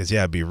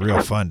it'd be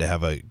real fun to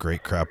have a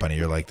great crop on a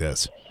year like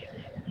this.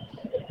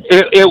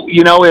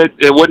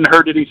 It wouldn't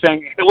hurt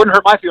anything. It wouldn't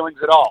hurt my feelings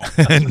at all.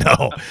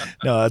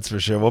 No, that's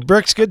for sure. Well,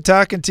 Brooks, good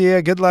talking to you.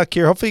 Good luck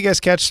here. Hopefully you guys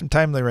catch some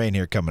timely rain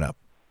here coming up.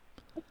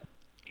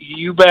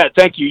 You bet.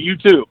 Thank you. You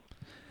too.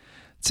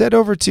 Let's head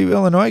over to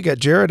Illinois. Got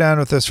Jared on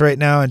with us right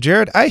now. And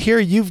Jared, I hear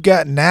you've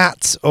got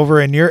gnats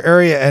over in your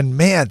area, and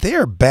man, they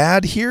are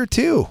bad here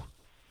too.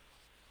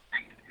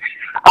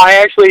 I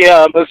actually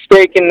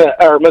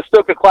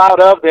mistook a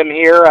cloud of them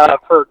here to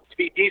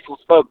high-speed diesel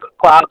smoke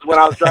clouds when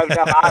I was driving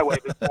down the highway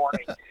this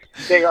morning.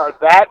 They are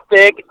that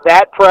thick,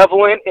 that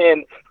prevalent,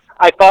 and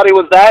I thought it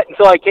was that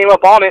until I came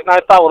up on it, and I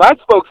thought, well, that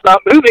smoke's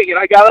not moving, and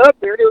I got up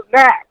there, and it was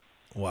gnats.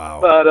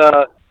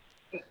 Wow.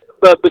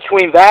 But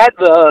between that,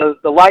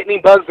 the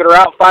lightning bugs that are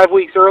out 5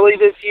 weeks early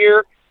this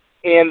year,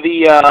 and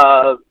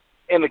the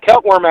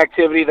cutworm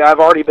activity that I've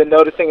already been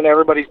noticing and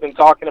everybody's been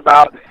talking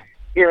about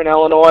here in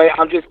Illinois,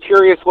 I'm just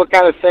curious what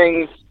kind of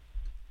things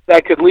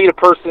that could lead a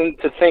person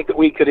to think that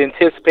we could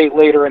anticipate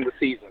later in the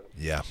season.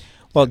 Yeah.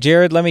 Well,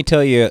 Jared, let me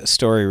tell you a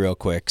story real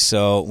quick.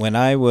 So when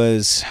I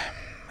was,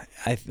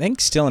 I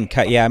think still in,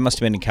 I must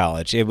have been in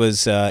college. It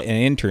was an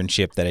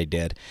internship that I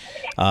did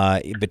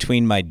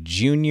between my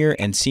junior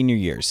and senior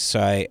years. So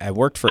I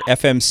worked for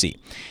FMC.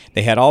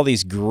 They had all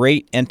these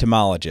great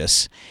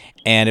entomologists,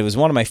 and it was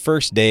one of my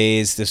first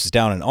days. This was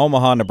down in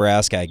Omaha,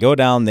 Nebraska. I go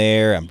down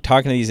there. I'm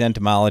talking to these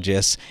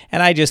entomologists,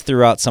 and I just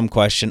threw out some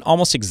question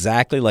almost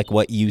exactly like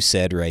what you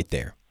said right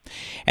there.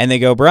 And they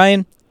go,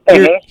 Brian,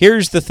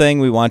 here's the thing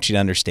we want you to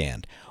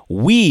understand.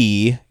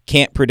 We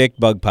can't predict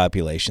bug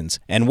populations,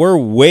 and we're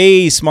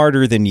way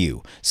smarter than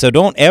you. So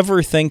don't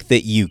ever think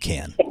that you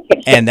can.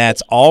 And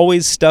that's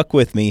always stuck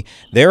with me.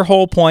 Their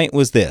whole point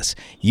was this.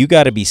 You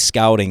got to be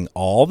scouting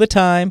all the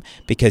time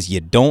because you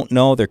don't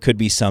know. There could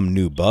be some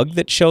new bug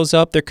that shows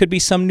up. There could be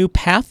some new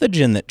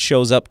pathogen that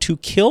shows up to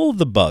kill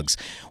the bugs.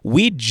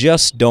 We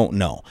just don't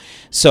know.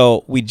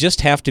 So we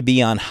just have to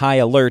be on high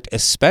alert,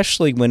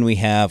 especially when we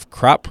have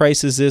crop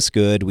prices this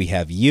good. We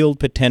have yield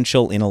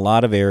potential in a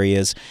lot of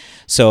areas.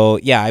 So,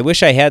 yeah, I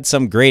wish I had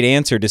some great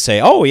answer to say,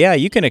 oh, yeah,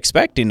 you can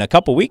expect in a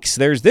couple weeks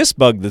there's this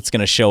bug that's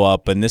going to show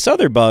up and this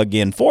other bug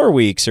in 4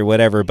 weeks or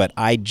whatever, but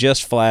I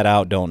just flat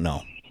out don't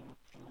know.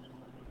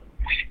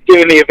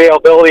 Given the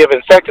availability of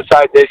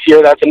insecticide this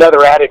year, that's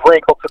another added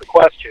wrinkle to the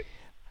question.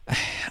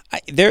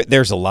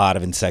 There's a lot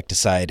of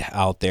insecticide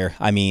out there.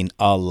 I mean,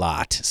 a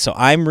lot. So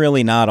I'm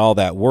really not all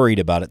that worried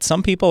about it.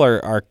 Some people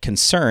are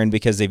concerned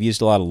because they've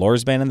used a lot of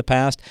Lorsban in the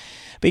past,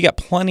 but you got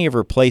plenty of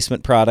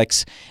replacement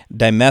products.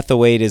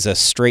 Dimethoate is a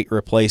straight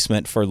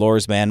replacement for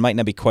Lorsban. Might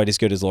not be quite as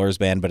good as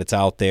Lorsban, but it's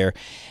out there.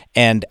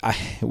 And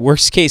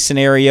worst case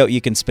scenario, you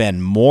can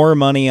spend more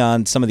money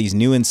on some of these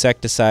new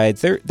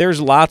insecticides.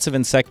 There's lots of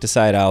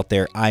insecticide out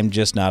there. I'm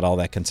just not all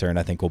that concerned.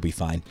 I think we'll be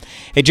fine.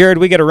 Hey, Jared,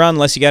 we got to run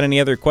unless you got any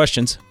other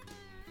questions.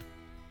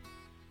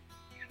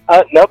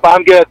 Nope,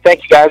 I'm good.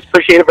 Thank you, guys.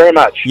 Appreciate it very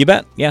much. You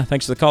bet. Yeah,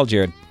 thanks for the call,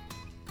 Jared.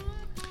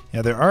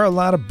 Yeah, there are a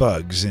lot of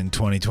bugs in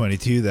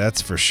 2022,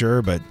 that's for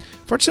sure, but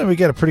fortunately we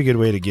got a pretty good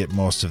way to get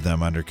most of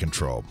them under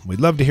control. We'd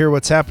love to hear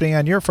what's happening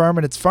on your farm,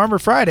 and it's Farmer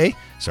Friday,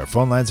 so our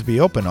phone lines will be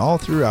open all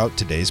throughout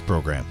today's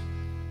program.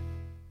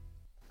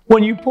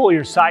 When you pull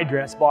your side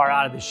dress bar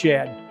out of the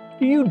shed,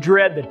 do you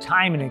dread the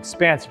time and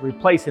expense of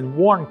replacing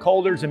worn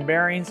colders and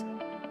bearings?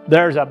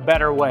 There's a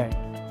better way.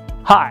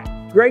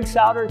 Hi, Greg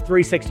Souter,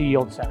 360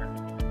 Yield Center.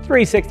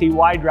 360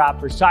 wide drop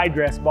for side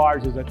dress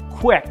bars is a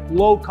quick,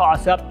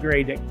 low-cost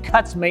upgrade that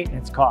cuts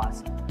maintenance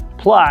costs.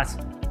 Plus,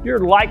 you're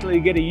likely to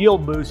get a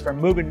yield boost from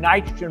moving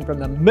nitrogen from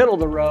the middle of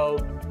the row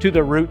to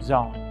the root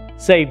zone.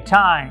 Save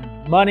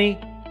time, money,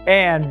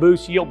 and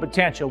boost yield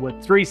potential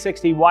with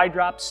 360 wide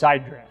drop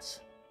side dress.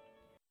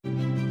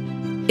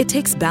 It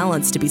takes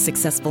balance to be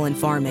successful in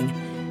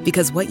farming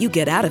because what you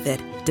get out of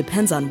it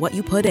depends on what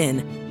you put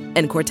in,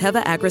 and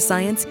Corteva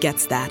Agriscience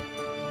gets that.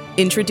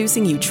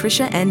 Introducing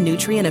Utrisha N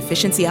Nutrient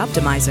Efficiency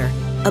Optimizer,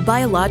 a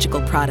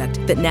biological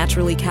product that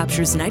naturally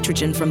captures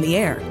nitrogen from the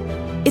air.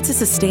 It's a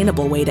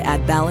sustainable way to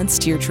add balance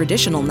to your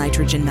traditional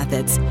nitrogen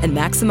methods and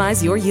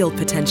maximize your yield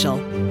potential.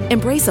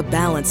 Embrace a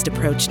balanced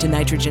approach to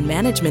nitrogen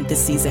management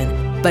this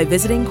season by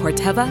visiting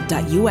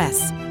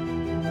corteva.us.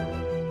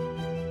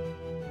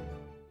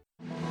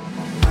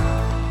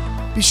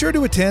 Be sure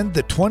to attend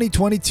the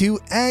 2022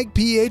 Ag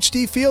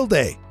PhD Field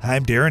Day.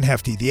 I'm Darren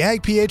Hefty. The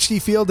Ag PhD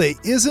Field Day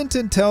isn't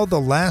until the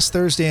last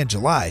Thursday in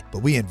July,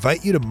 but we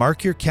invite you to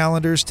mark your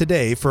calendars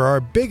today for our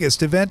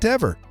biggest event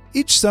ever.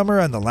 Each summer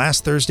on the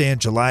last Thursday in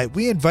July,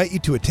 we invite you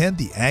to attend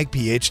the Ag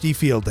PhD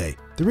Field Day.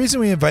 The reason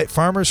we invite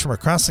farmers from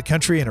across the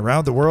country and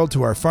around the world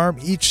to our farm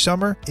each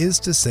summer is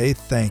to say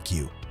thank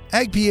you.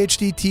 Ag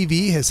PhD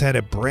TV has had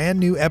a brand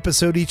new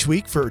episode each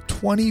week for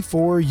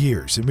 24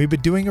 years, and we've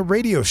been doing a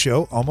radio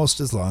show almost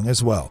as long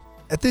as well.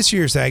 At this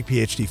year's Ag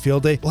PhD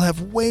Field Day, we'll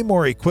have way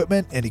more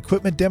equipment and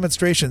equipment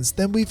demonstrations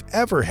than we've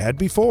ever had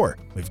before.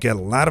 We've got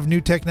a lot of new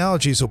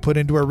technologies we'll put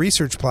into our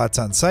research plots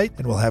on site,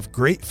 and we'll have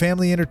great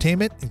family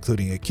entertainment,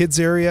 including a kids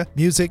area,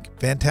 music,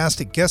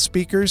 fantastic guest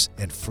speakers,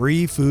 and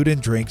free food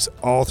and drinks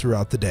all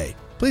throughout the day.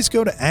 Please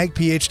go to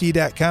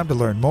agphd.com to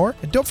learn more,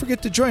 and don't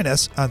forget to join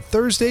us on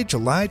Thursday,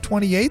 July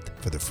 28th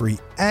for the free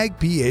Ag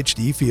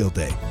PhD Field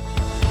Day.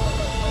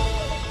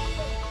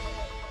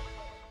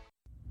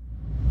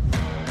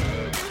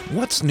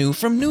 What's new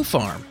from New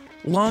Farm?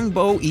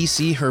 Longbow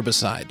EC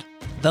Herbicide,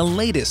 the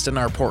latest in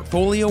our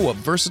portfolio of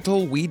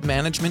versatile weed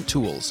management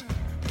tools,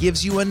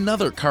 gives you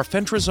another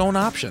carfentrazone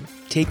option,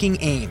 taking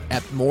aim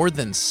at more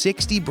than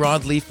 60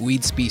 broadleaf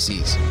weed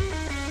species.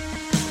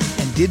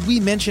 And did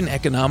we mention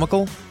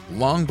economical?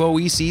 Longbow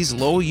EC's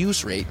low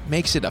use rate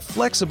makes it a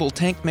flexible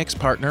tank mix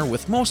partner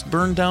with most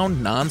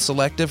burn-down,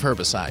 non-selective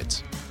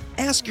herbicides.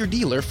 Ask your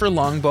dealer for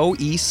Longbow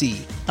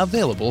EC,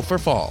 available for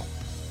fall.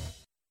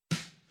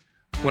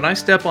 When I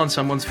step on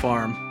someone's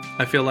farm,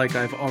 I feel like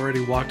I've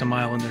already walked a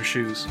mile in their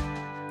shoes.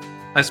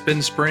 I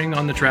spend spring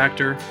on the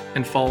tractor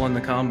and fall in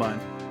the combine.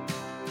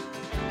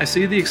 I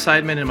see the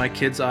excitement in my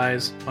kids'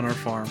 eyes on our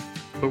farm,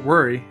 but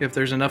worry if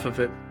there's enough of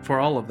it for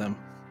all of them.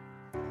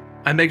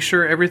 I make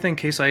sure everything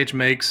Case IH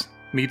makes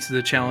meets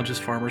the challenges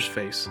farmers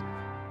face,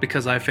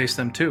 because I face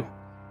them too.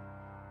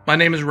 My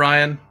name is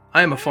Ryan,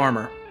 I am a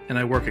farmer, and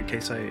I work at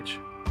Case IH.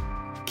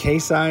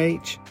 Case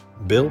IH,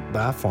 built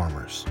by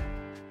farmers.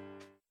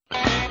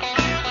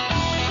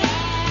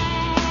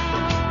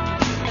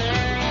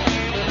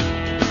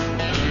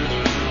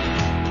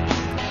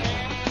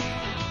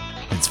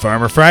 It's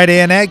Farmer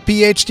Friday on Ag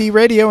PhD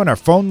Radio, and our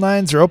phone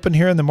lines are open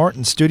here in the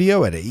Morton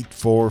studio at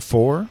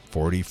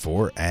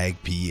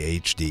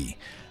 844-44-AG-PHD.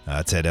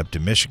 Let's head up to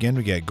Michigan.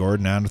 We got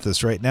Gordon on with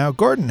us right now.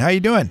 Gordon, how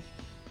you doing?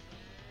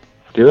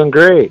 Doing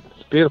great.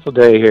 It's a beautiful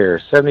day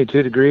here.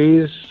 72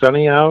 degrees,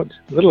 sunny out.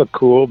 A little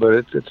cool,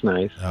 but it's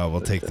nice. Oh,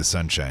 we'll take the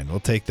sunshine. We'll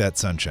take that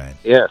sunshine.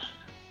 Yes.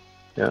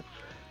 Yeah.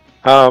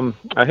 I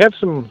have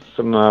some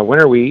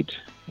winter wheat.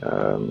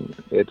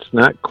 It's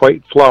not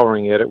quite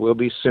flowering yet. It will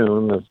be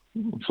soon. The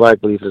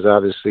flag leaf is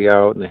obviously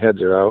out and the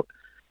heads are out.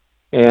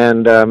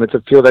 And it's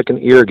a field I can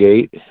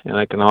irrigate, and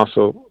I can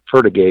also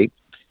fertigate.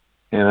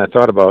 And I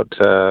thought about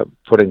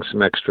putting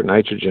some extra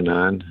nitrogen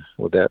on.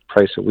 With that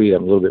price of wheat,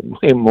 I'm a little bit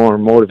more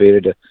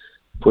motivated to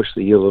push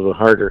the yield a little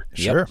harder.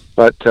 Sure.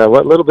 But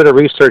what little bit of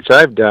research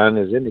I've done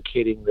is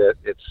indicating that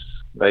it's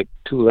like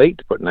too late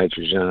to put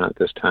nitrogen on at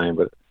this time.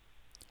 But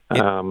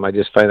I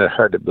just find that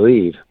hard to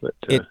believe. But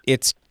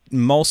it's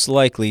most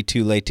likely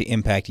too late to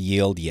impact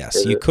yield,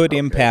 yes. You could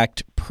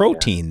impact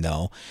protein,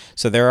 though.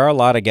 So there are a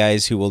lot of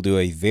guys who will do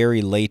a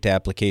very late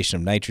application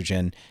of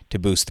nitrogen to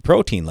boost the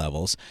protein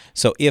levels.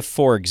 So if,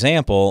 for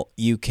example,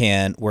 you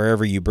can,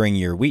 wherever you bring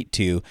your wheat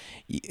to,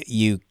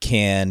 you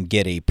can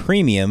get a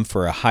premium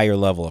for a higher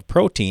level of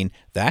protein,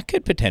 that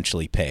could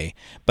potentially pay.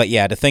 But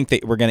yeah, to think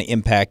that we're going to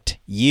impact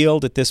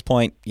yield at this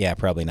point, yeah,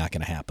 probably not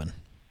going to happen.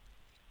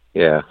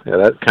 Yeah,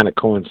 that kind of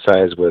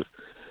coincides with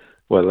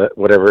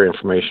whatever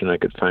information I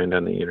could find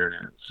on the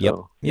internet.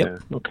 So, Yep. Yeah,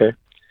 okay.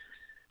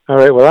 All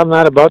right. Well, I'm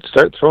not about to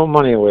start throwing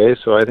money away,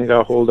 so I think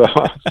I'll hold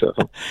off. So,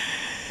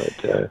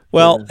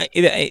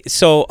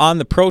 so on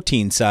the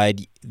protein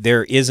side,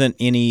 there isn't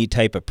any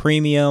type of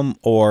premium,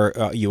 or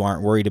you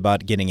aren't worried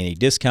about getting any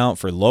discount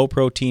for low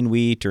protein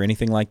wheat or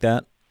anything like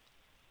that?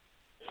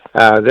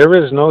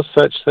 There is no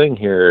such thing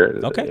here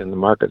in the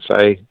markets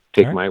I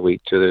take my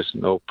wheat to. There's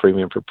no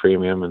premium for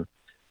premium, and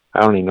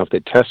I don't even know if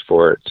they test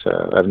for it.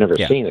 I've never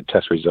seen a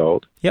test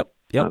result. Yep.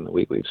 On the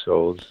wheat we've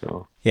sold.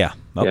 So yeah.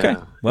 Okay.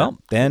 Yeah. Well,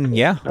 then,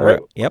 yeah. All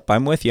right. Yep.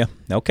 I'm with you.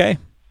 Okay.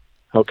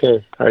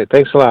 Okay. All right.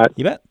 Thanks a lot.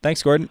 You bet.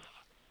 Thanks, Gordon.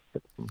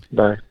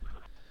 Bye.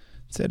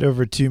 Let's head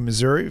over to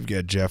Missouri. We've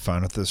got Jeff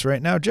on with us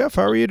right now. Jeff,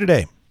 how are you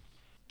today?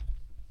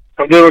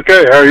 I'm doing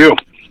okay. How are you?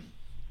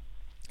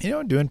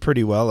 Doing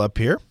pretty well up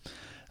here.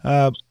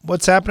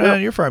 What's happening on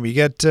your farm? You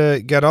got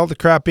all the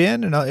crop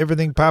in and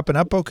everything popping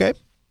up okay?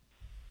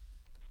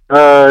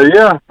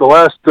 Yeah, the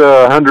last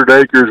 100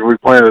 acres we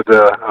planted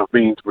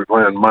beans. We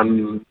planted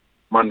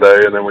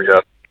Monday, and then we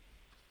got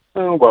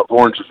about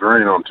 4 inches of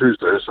rain on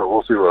Tuesday, so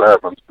we'll see what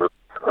happens. But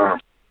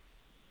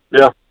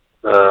yeah,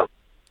 other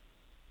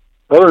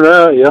than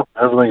that, yeah,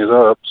 everything is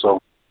up,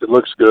 so it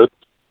looks good.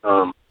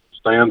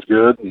 Stands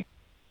good, and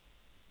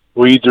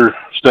weeds are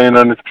staying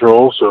under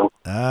control. So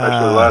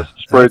actually,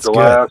 sprayed the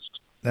last.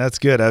 That's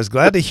good. I was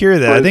glad to hear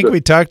that. I think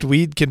we talked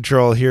weed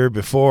control here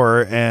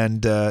before,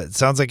 and it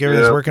sounds like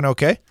everything's working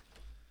okay.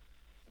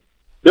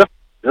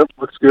 Yep,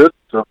 looks good.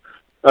 So,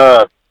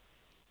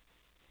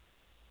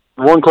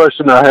 one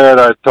question I had,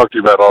 I talked to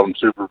you about Autumn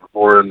Super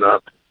before, and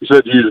you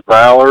said you use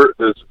Valor.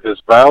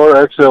 Is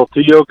Valor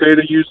XLT okay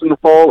to use in the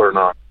fall or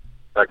not?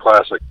 That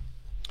classic.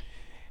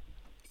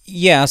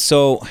 Yeah.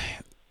 So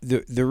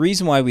the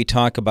reason why we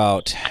talk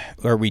about,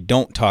 or we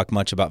don't talk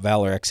much about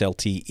Valor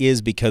XLT,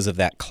 is because of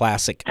that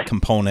classic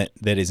component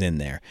that is in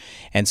there.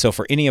 And so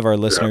for any of our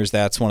listeners,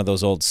 that's one of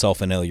those old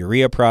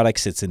sulfonylurea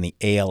products. It's in the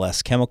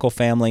ALS chemical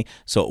family,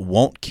 so it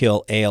won't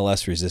kill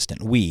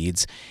ALS-resistant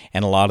weeds.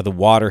 And a lot of the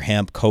water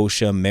hemp,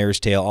 kochia, mare's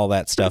tail, all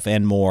that stuff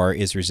and more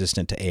is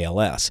resistant to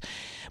ALS.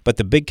 But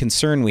the big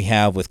concern we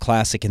have with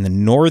Classic in the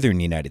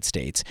northern United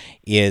States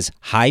is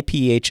high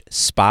pH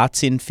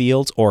spots in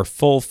fields or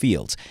full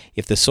fields.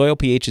 If the soil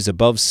pH is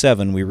above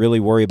 7, we really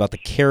worry about the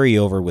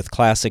carryover with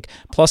Classic,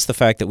 plus the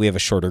fact that we have a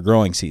shorter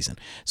growing season.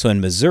 So in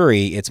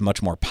Missouri, it's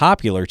much more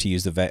popular to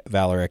use the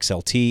Valor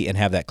XLT and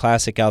have that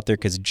Classic out there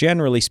because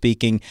generally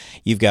speaking,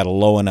 you've got a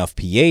low enough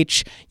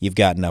pH, you've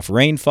got enough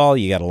rainfall,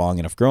 you got a long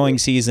enough growing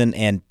season,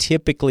 and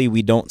typically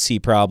we don't see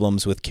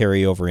problems with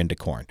carryover into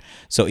corn.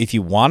 So if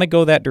you want to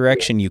go that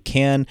direction, you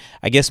can.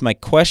 I guess my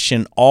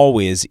question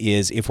always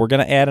is, if we're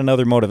going to add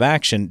another mode of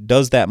action,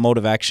 does that mode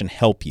of action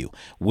help you?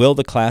 Will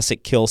the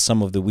Classic kill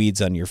some of the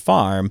weeds on your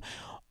farm,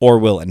 or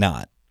will it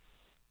not?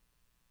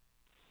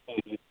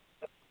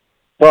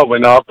 Probably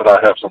not, but I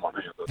have some on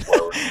hand. That's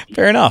why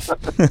Fair enough.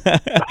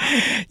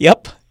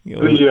 Yep.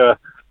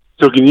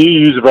 So can you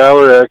use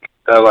Valor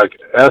like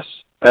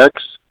SX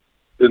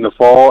in the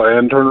fall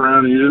and turn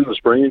around and use it in the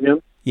spring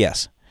again?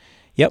 Yes.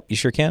 Yep, you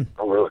sure can.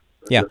 Oh, really?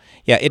 Yeah.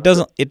 Yeah, it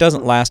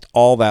doesn't last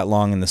all that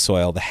long in the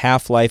soil. The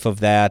half-life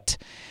of that,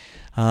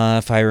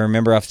 if I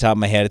remember off the top of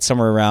my head, it's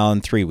somewhere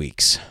around 3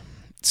 weeks.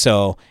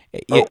 So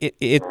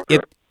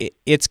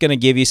it's going to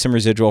give you some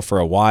residual for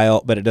a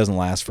while, but it doesn't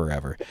last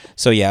forever.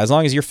 So yeah, as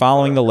long as you're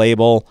following the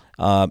label,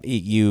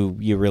 you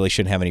really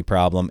shouldn't have any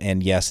problem.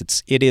 And yes,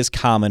 it is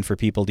common for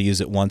people to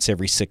use it once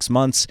every 6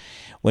 months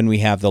when we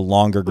have the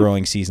longer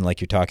growing season, like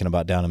you're talking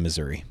about down in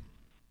Missouri.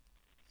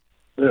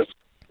 Yes.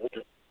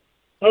 Okay.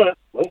 All right.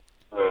 Well,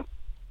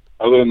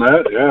 other than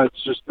that, yeah,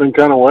 it's just been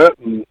kind of wet,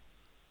 and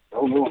I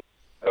don't know.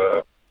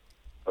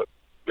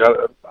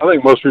 I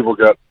think most people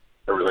got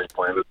everything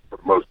planted for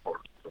the most part.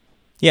 So.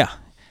 Yeah.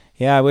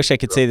 Yeah, I wish I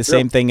could say the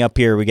same thing up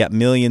here. We got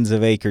millions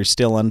of acres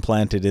still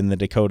unplanted in the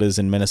Dakotas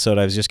and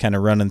Minnesota. I was just kind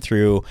of running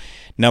through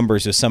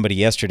numbers with somebody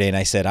yesterday, and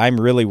I said, I'm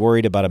really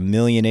worried about 1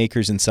 million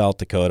acres in South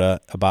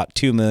Dakota, about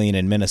 2 million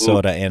in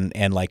Minnesota,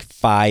 and like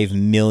 5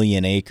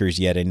 million acres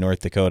yet in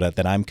North Dakota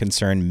that I'm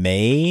concerned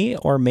may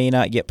or may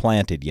not get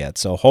planted yet.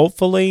 So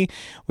hopefully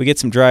we get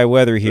some dry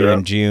weather here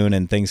in June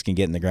and things can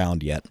get in the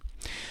ground yet.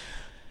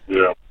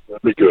 Yeah,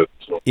 that'd be good.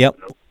 So, Yep.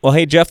 Well,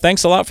 hey, Jeff,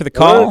 thanks a lot for the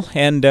call,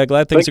 and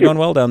glad things are going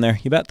well down there.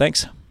 You bet.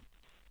 Thanks.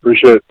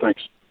 Appreciate it.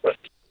 Thanks. Bye.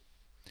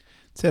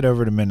 Let's head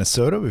over to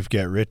Minnesota. We've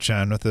got Rich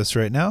on with us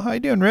right now. How you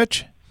doing,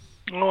 Rich?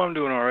 Oh, I'm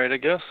doing all right, I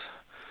guess.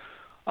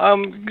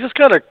 Just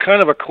got a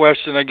kind of a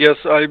question, I guess.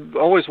 I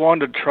always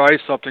wanted to try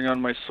something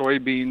on my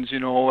soybeans,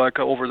 like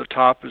over the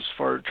top as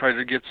far as try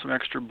to get some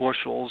extra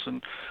bushels.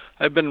 And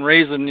I've been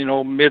raising,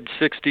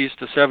 mid-60s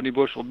to 70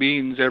 bushel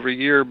beans every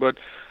year, but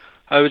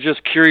I was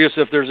just curious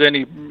if there's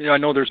any, I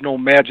know there's no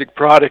magic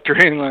product or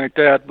anything like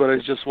that, but I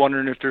was just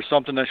wondering if there's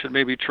something I should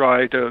maybe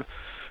try to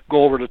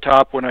go over the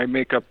top when I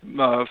make a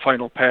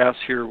final pass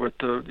here with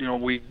the,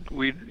 weed,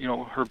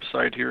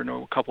 herbicide here in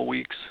a couple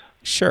weeks.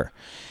 Sure.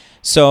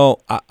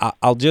 So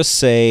I'll just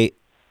say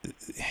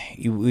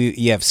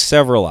you have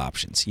several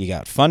options. You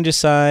got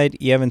fungicide,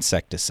 you have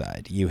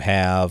insecticide, you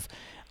have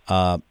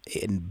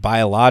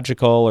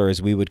biological, or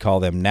as we would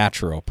call them,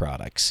 natural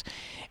products.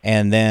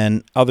 And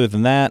then other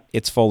than that,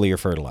 it's foliar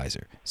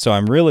fertilizer. So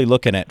I'm really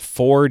looking at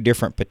 4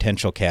 different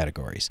potential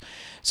categories.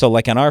 So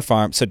like on our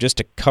farm, so just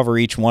to cover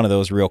each one of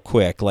those real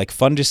quick, like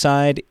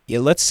fungicide,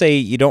 let's say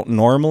you don't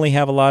normally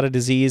have a lot of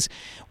disease,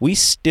 we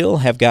still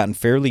have gotten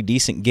fairly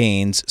decent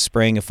gains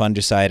spraying a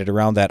fungicide at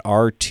around that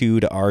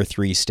R2 to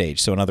R3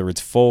 stage. So in other words,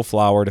 full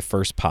flower to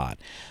first pod.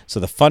 So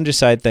the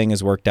fungicide thing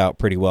has worked out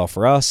pretty well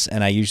for us,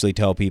 and I usually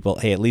tell people,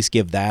 hey, at least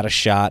give that a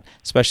shot,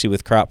 especially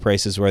with crop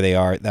prices where they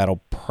are.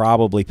 That'll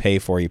probably pay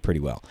for you pretty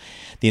well.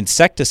 The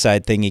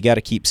insecticide thing, you got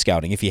to keep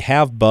scouting. If you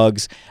have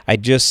bugs, I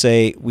just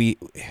say we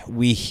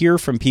hear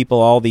from people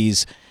all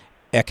these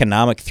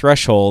economic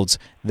thresholds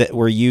that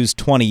were used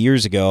 20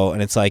 years ago,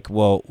 and it's like,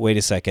 well, wait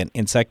a second,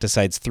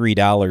 insecticide's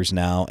 $3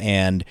 now,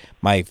 and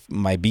my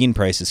bean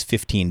price is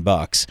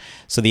 $15.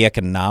 So the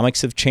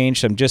economics have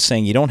changed. I'm just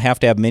saying you don't have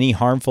to have many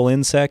harmful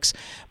insects,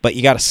 but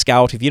you got to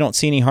scout. If you don't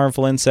see any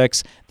harmful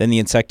insects, then the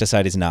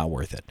insecticide is not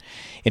worth it.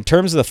 In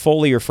terms of the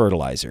foliar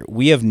fertilizer,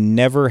 we have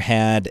never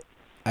had,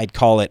 I'd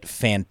call it,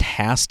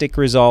 fantastic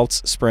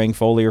results spraying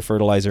foliar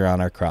fertilizer on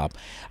our crop.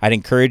 I'd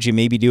encourage you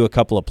maybe do a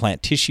couple of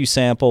plant tissue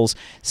samples,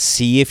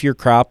 see if your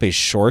crop is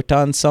short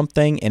on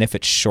something, and if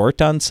it's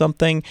short on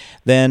something,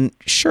 then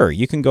sure,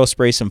 you can go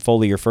spray some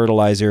foliar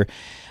fertilizer.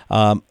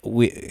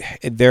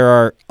 There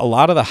are a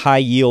lot of the high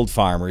yield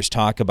farmers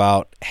talk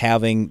about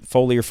having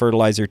foliar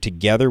fertilizer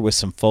together with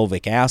some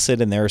fulvic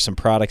acid, and there are some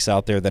products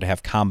out there that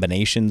have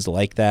combinations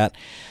like that.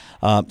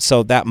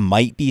 So that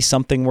might be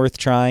something worth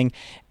trying.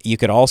 You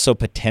could also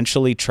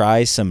potentially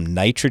try some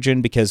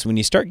nitrogen, because when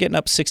you start getting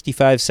up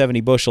 65,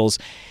 70 bushels,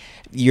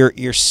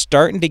 you're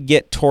starting to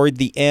get toward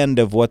the end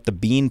of what the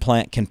bean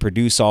plant can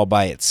produce all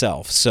by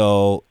itself.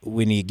 So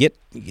when you get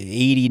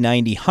 80,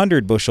 90,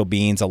 100 bushel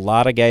beans, a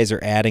lot of guys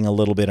are adding a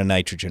little bit of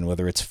nitrogen,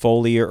 whether it's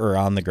foliar or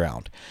on the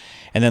ground.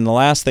 And then the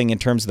last thing in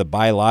terms of the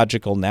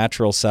biological,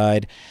 natural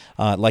side,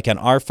 like on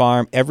our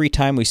farm, every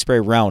time we spray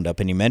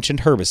Roundup, and you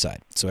mentioned herbicide,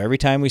 so every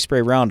time we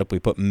spray Roundup, we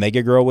put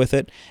Megagrow with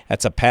it.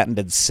 That's a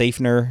patented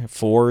safener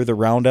for the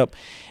Roundup,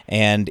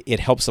 and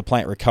it helps the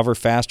plant recover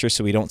faster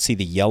so we don't see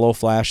the yellow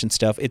flash and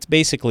stuff. It's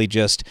basically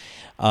just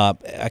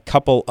a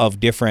couple of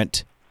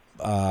different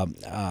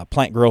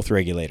plant growth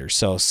regulators,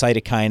 so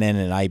cytokinin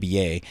and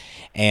IBA,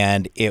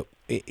 and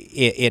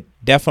it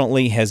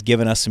definitely has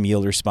given us some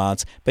yield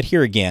response. But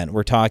here again,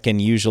 we're talking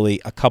usually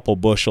a couple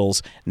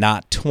bushels,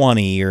 not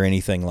 20 or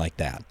anything like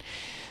that.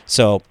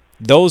 So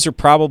those are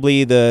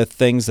probably the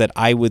things that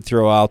I would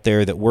throw out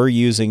there that we're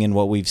using and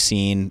what we've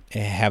seen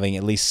having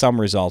at least some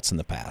results in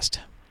the past.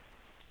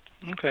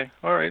 Okay.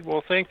 All right.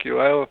 Well, thank you.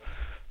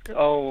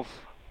 I'll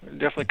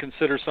definitely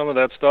consider some of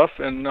that stuff.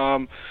 And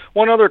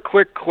one other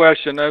quick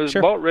question. I was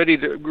about ready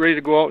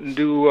to go out and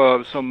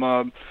do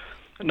some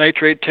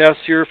nitrate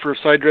tests here for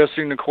side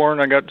dressing the corn.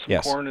 I got some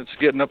Yes. corn that's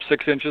getting up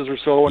 6 inches or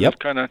so, and Yep.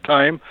 it's kind of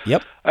time.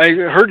 Yep. I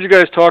heard you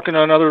guys talking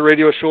on other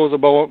radio shows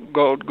about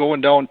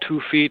going down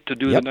 2 feet to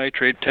do Yep. the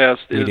nitrate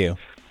test. We do.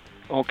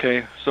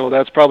 Okay, so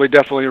that's probably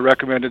definitely a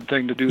recommended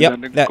thing to do Yep,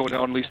 then, to go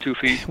down at least 2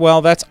 feet.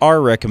 Well, that's our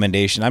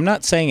recommendation. I'm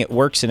not saying it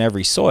works in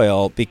every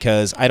soil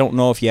because I don't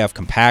know if you have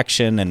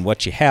compaction and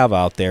what you have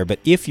out there, but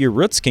if your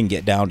roots can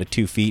get down to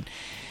 2 feet,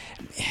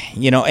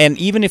 and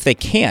even if they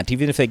can't,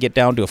 even if they get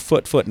down to a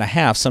foot and a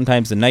half,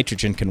 sometimes the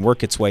nitrogen can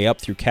work its way up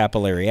through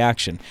capillary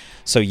action.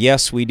 So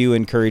yes, we do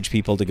encourage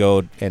people to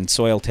go and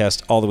soil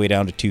test all the way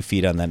down to 2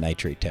 feet on that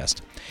nitrate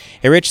test.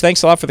 Hey, Rich,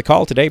 thanks a lot for the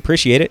call today.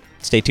 Appreciate it.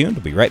 Stay tuned.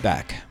 We'll be right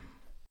back.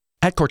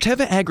 At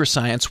Corteva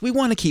Agriscience, we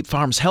want to keep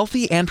farms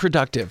healthy and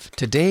productive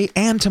today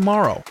and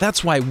tomorrow.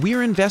 That's why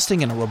we're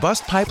investing in a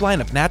robust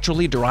pipeline of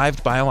naturally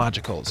derived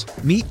biologicals.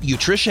 Meet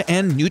Utrisha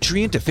N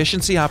Nutrient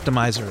Efficiency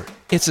Optimizer.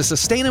 It's a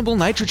sustainable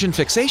nitrogen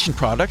fixation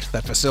product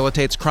that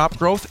facilitates crop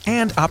growth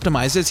and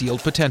optimizes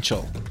yield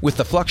potential. With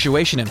the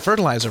fluctuation in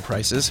fertilizer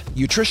prices,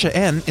 Utrisha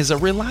N is a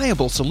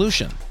reliable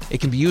solution. It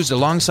can be used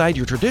alongside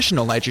your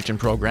traditional nitrogen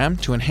program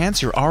to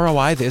enhance your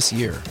ROI this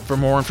year. For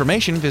more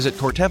information, visit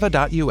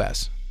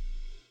corteva.us.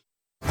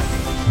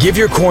 Give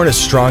your corn a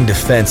strong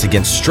defense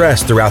against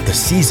stress throughout the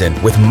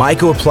season with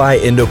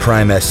MycoApply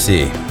Endoprime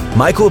SC.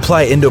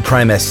 MycoApply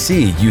Endoprime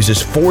SC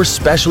uses 4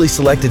 specially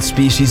selected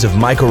species of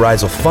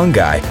mycorrhizal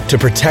fungi to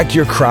protect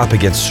your crop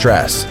against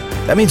stress.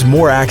 That means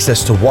more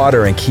access to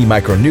water and key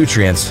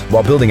micronutrients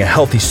while building a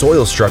healthy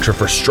soil structure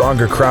for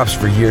stronger crops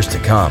for years to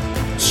come.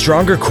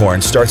 Stronger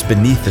corn starts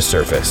beneath the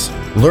surface.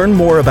 Learn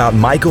more about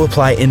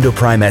MycoApply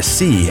Endoprime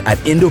SC at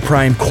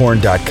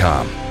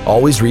endoprimecorn.com.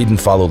 Always read and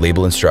follow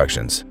label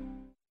instructions.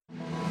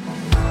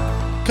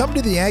 Come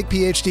to the Ag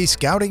PhD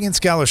Scouting and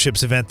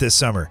Scholarships event this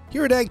summer.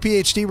 Here at Ag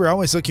PhD, we're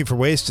always looking for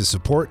ways to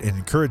support and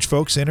encourage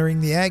folks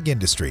entering the ag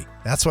industry.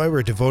 That's why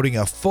we're devoting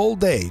a full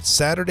day,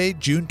 Saturday,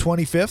 June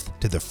 25th,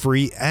 to the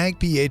free Ag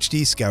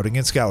PhD Scouting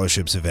and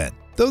Scholarships event.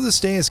 Though this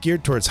day is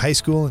geared towards high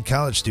school and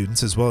college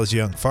students as well as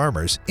young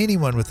farmers,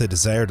 anyone with a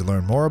desire to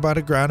learn more about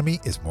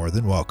agronomy is more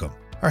than welcome.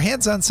 Our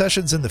hands-on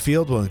sessions in the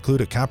field will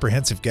include a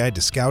comprehensive guide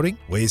to scouting,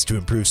 ways to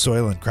improve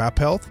soil and crop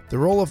health, the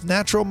role of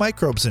natural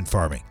microbes in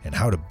farming, and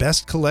how to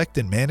best collect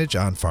and manage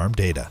on-farm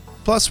data.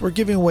 Plus, we're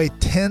giving away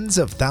tens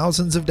of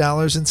thousands of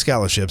dollars in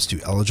scholarships to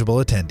eligible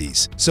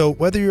attendees. So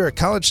whether you're a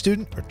college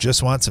student or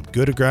just want some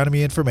good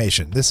agronomy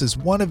information, this is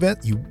one event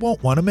you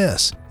won't want to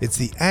miss. It's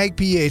the Ag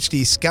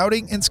PhD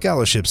Scouting and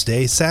Scholarships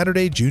Day,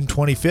 Saturday, June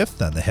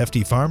 25th on the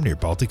Hefty Farm near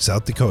Baltic,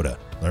 South Dakota.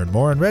 Learn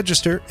more and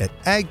register at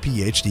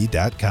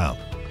agphd.com.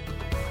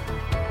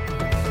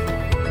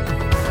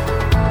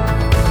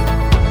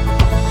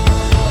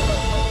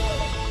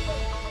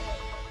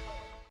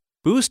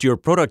 Boost your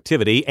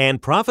productivity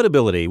and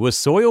profitability with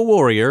Soil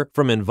Warrior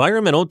from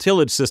Environmental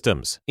Tillage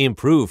Systems.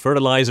 Improve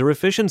fertilizer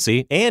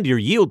efficiency and your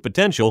yield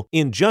potential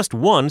in just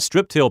one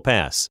strip till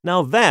pass.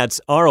 Now that's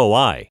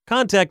ROI.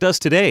 Contact us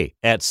today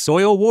at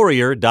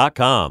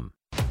soilwarrior.com.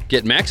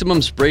 Get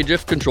maximum spray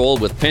drift control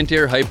with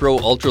Pentair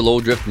Hypro Ultra Low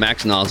Drift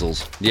Max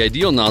nozzles, the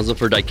ideal nozzle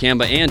for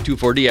dicamba and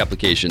 2,4-D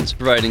applications,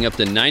 providing up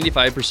to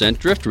 95%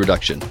 drift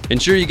reduction.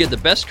 Ensure you get the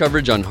best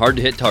coverage on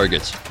hard-to-hit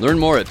targets. Learn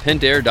more at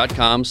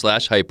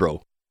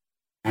pentair.com/hypro.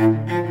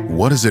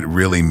 What does it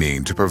really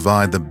mean to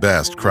provide the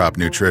best crop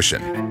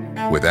nutrition?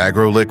 With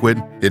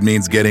AgroLiquid, it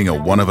means getting a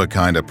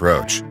one-of-a-kind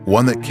approach,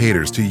 one that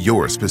caters to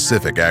your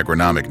specific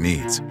agronomic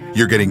needs.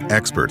 You're getting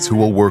experts who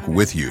will work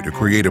with you to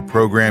create a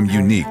program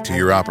unique to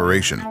your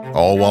operation,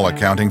 all while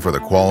accounting for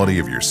the quality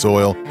of your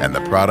soil and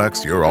the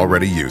products you're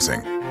already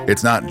using.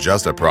 It's not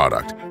just a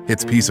product,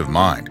 it's peace of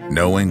mind,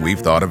 knowing we've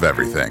thought of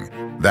everything.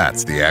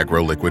 That's the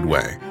AgroLiquid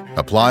way.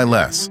 Apply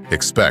less,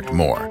 expect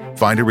more.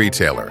 Find a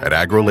retailer at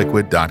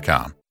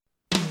agroliquid.com.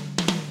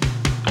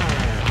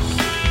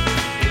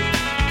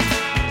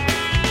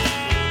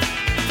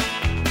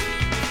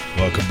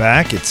 Welcome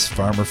back. It's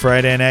Farmer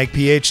Friday on Ag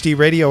PhD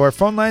Radio. Our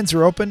phone lines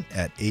are open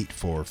at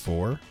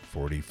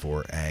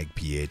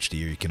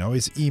 844-44-AG-PHD, or you can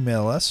always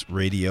email us,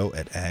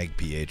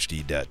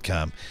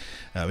 radio@agphd.com.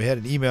 We had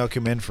an email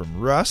come in from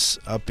Russ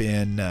up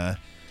in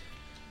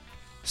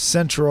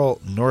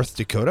central North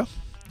Dakota,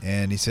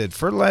 and he said,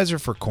 fertilizer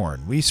for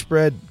corn. We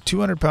spread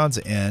 200 pounds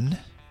of N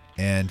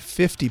and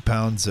 50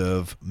 pounds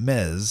of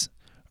Mez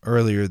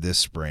earlier this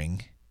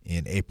spring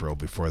in April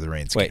before the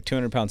rains came. Wait,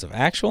 200 pounds of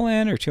actual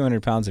N or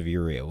 200 pounds of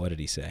urea? What did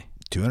he say?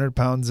 200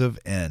 pounds of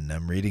N.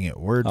 I'm reading it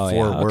word for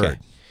word. Okay.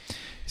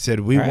 He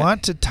said, we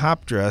want to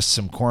top dress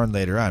some corn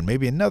later on,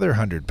 maybe another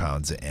 100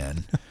 pounds of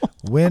N.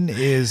 When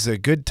is a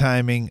good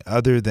timing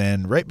other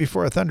than right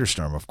before a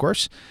thunderstorm, of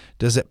course?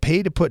 Does it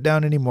pay to put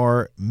down any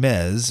more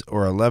Mez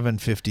or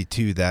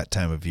 1152 that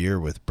time of year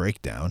with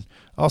breakdown?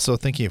 Also,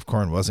 thinking if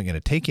corn wasn't going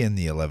to take in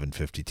the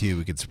 1152,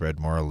 we could spread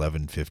more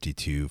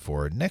 1152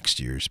 for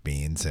next year's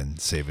beans and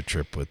save a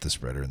trip with the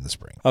spreader in the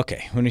spring.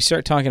 Okay, when we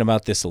start talking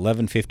about this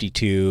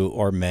 1152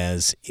 or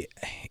Mez,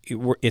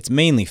 it's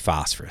mainly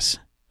phosphorus.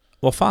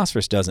 Well,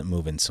 phosphorus doesn't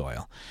move in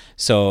soil.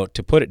 So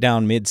to put it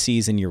down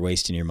mid-season, you're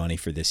wasting your money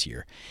for this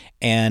year.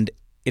 And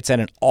it's at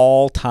an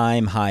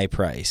all-time high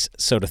price.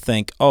 So to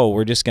think, oh,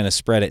 we're just going to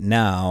spread it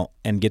now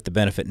and get the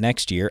benefit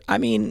next year, I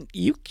mean,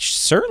 you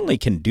certainly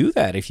can do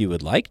that if you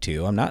would like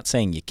to. I'm not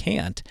saying you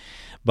can't,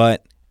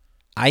 but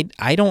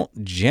I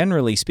don't,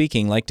 generally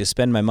speaking, like to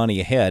spend my money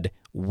ahead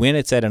when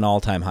it's at an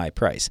all-time high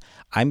price.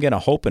 I'm going to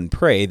hope and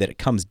pray that it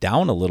comes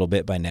down a little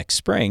bit by next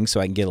spring so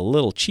I can get a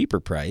little cheaper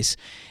price,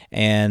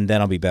 and then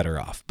I'll be better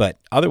off. But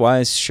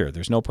otherwise, sure,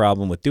 there's no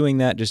problem with doing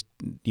that. Just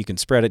you can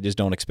spread it. Just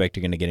don't expect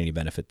you're going to get any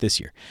benefit this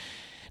year.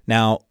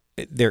 Now,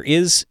 there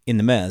is in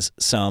the mez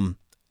some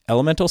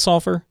elemental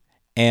sulfur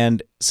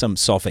and some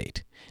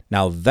sulfate.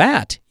 Now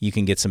that you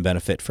can get some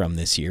benefit from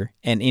this year,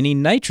 and any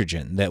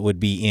nitrogen that would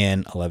be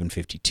in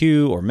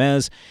 1152 or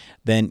mez,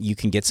 then you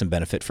can get some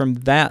benefit from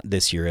that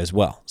this year as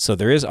well. So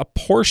there is a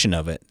portion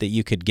of it that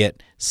you could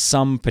get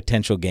some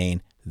potential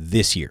gain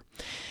this year.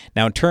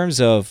 Now in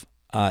terms of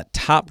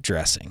top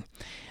dressing,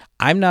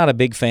 I'm not a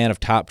big fan of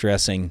top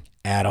dressing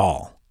at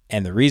all.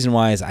 And the reason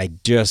why is I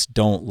just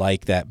don't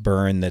like that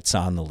burn that's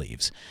on the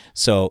leaves.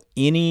 So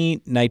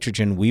any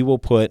nitrogen we will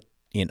put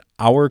in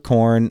our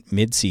corn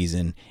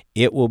mid-season,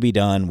 it will be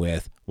done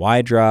with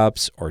Y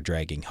drops or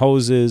dragging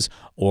hoses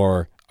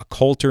or a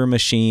coulter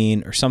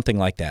machine or something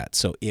like that.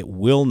 So it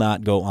will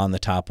not go on the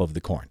top of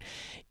the corn.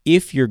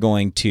 If you're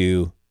going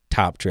to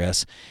top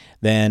dress,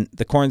 then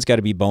the corn's got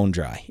to be bone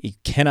dry. You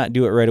cannot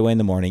do it right away in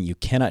the morning. You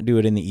cannot do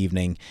it in the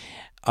evening.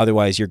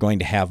 Otherwise, you're going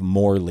to have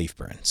more leaf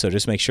burn. So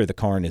just make sure the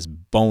corn is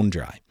bone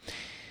dry.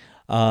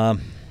 The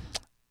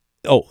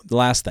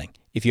last thing.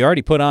 If you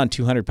already put on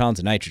 200 pounds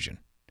of nitrogen,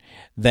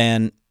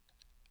 then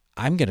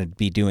I'm going to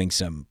be doing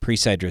some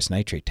pre-sidrous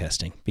nitrate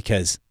testing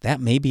because that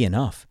may be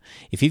enough.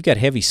 If you've got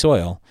heavy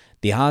soil,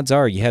 the odds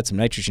are you had some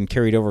nitrogen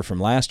carried over from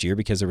last year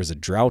because there was a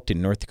drought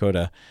in North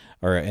Dakota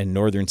or in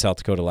northern South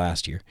Dakota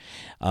last year.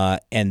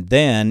 And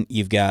then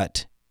you've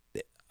got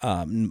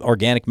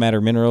organic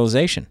matter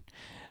mineralization.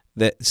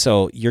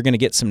 So you're going to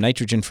get some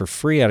nitrogen for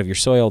free out of your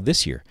soil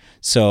this year.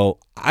 So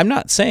I'm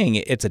not saying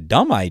it's a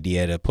dumb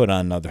idea to put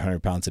on another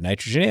 100 pounds of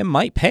nitrogen. It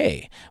might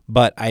pay,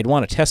 but I'd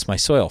want to test my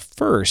soil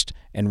first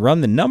and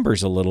run the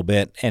numbers a little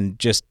bit and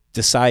just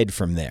decide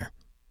from there.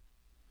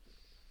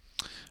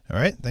 All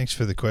right. Thanks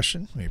for the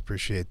question. We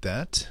appreciate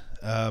that.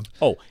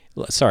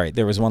 Sorry.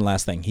 There was one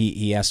last thing.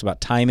 He asked about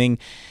timing.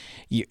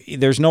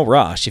 There's no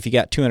rush. If you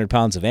got 200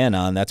 pounds of N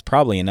on, that's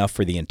probably enough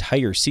for the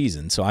entire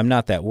season, so I'm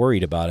not that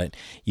worried about it.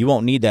 You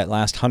won't need that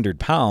last 100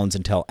 pounds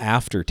until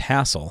after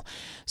tassel.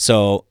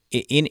 So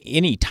in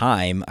any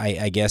time,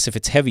 I guess, if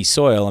it's heavy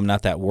soil, I'm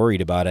not that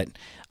worried about it.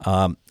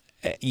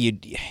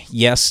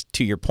 Yes,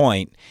 to your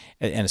point,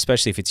 and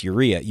especially if it's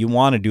urea, you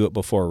want to do it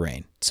before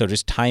rain. So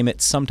just time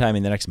it sometime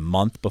in the next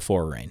month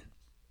before rain.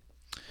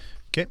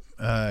 Okay,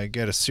 I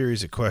got a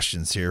series of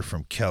questions here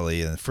from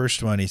Kelly. And the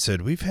first one, he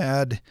said, we've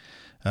had...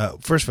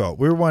 first of all,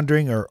 we're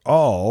wondering, are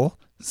all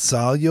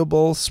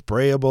soluble,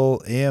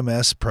 sprayable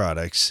AMS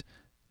products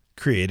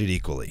created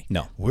equally?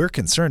 No. We're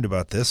concerned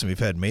about this, and we've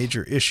had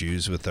major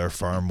issues with our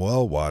farm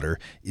well water.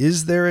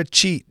 Is there a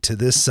cheat to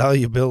this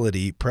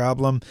solubility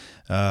problem,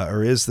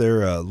 or is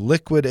there a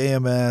liquid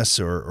AMS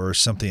or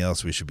something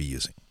else we should be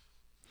using?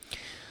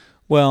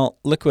 Well,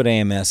 liquid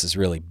AMS is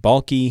really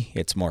bulky.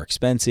 It's more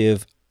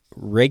expensive.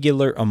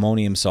 Regular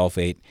ammonium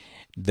sulfate,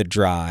 the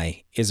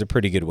dry, is a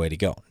pretty good way to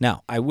go.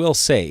 Now, I will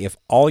say, if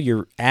all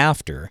you're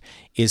after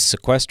is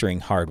sequestering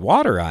hard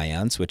water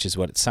ions, which is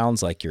what it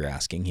sounds like you're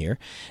asking here,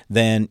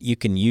 then you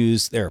can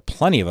use, there are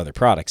plenty of other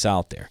products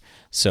out there.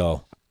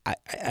 So,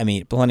 I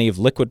mean, plenty of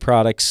liquid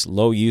products,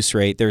 low use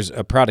rate. There's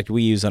a product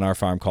we use on our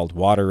farm called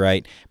Water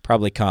Right.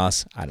 Probably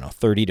costs,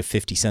 30 to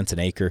 50 cents an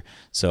acre,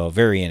 so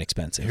very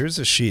inexpensive. Here's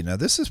a sheet. Now,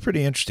 this is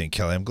pretty interesting,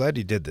 Kelly. I'm glad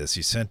you did this.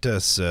 You sent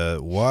us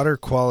water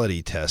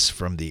quality tests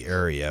from the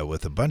area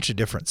with a bunch of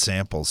different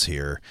samples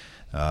here.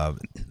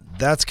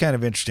 That's kind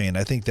of interesting, and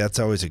I think that's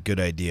always a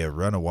good idea.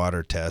 Run a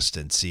water test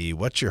and see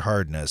what's your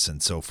hardness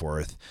and so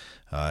forth.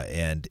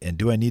 And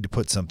do I need to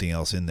put something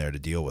else in there to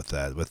deal with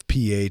that, with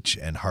pH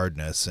and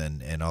hardness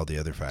and all the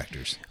other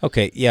factors?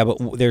 Okay, yeah, but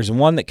there's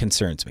one that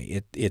concerns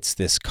me. It's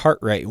this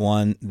Cartwright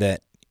one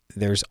that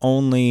there's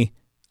only,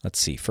 let's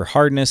see, for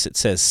hardness it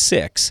says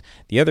 6.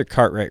 The other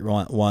Cartwright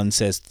one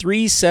says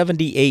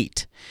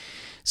 378.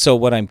 So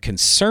what I'm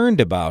concerned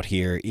about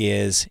here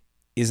is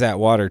that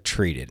water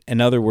treated?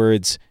 In other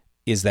words,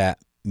 is that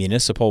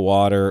municipal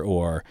water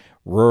or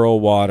rural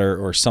water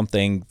or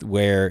something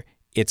where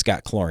it's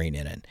got chlorine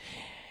in it?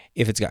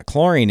 If it's got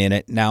chlorine in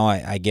it, now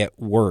I get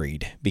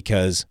worried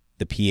because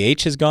the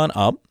pH has gone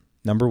up,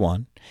 number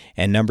one.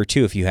 And number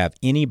two, if you have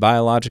any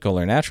biological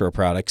or natural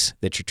products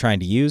that you're trying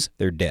to use,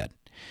 they're dead.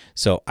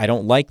 So I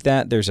don't like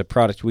that. There's a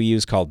product we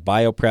use called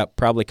BioPrep,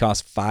 probably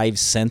costs 5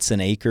 cents an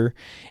acre,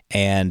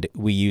 and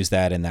we use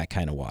that in that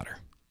kind of water.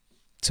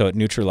 So it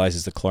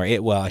neutralizes the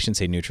chlorine. Well, I shouldn't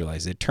say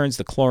neutralizes. It turns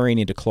the chlorine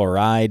into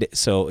chloride,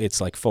 so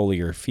it's like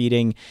foliar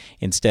feeding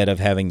instead of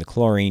having the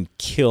chlorine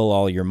kill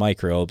all your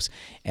microbes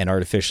and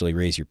artificially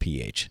raise your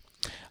pH.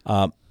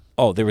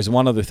 There was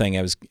one other thing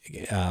I was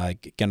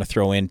going to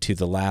throw into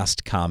the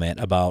last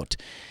comment about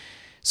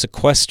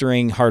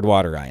sequestering hard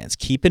water ions.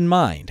 Keep in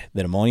mind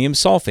that ammonium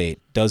sulfate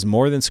does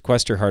more than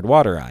sequester hard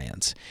water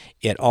ions.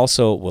 It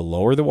also will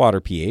lower the water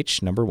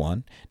pH, number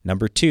one.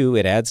 Number two,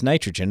 it adds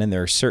nitrogen, and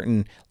there are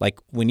certain, like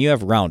when you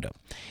have Roundup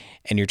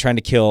and you're trying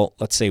to kill,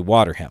 let's say,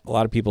 water hemp. A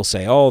lot of people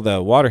say, oh,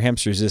 the water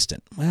hemp's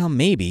resistant. Well,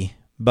 maybe,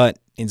 but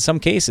in some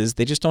cases,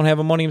 they just don't have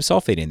ammonium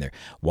sulfate in there.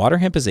 Water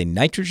hemp is a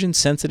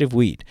nitrogen-sensitive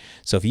weed.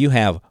 So if you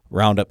have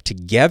Roundup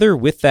together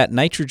with that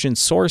nitrogen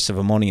source of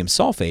ammonium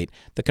sulfate,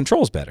 the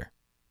control's better.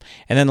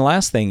 And then the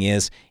last thing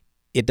is,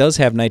 it does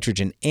have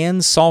nitrogen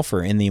and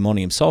sulfur in the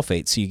ammonium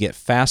sulfate, so you get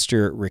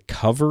faster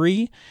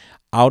recovery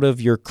out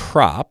of your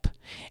crop,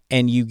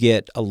 and you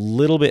get a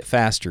little bit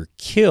faster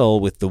kill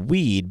with the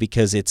weed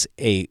because it's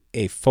a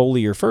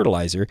foliar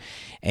fertilizer,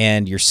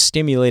 and you're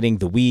stimulating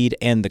the weed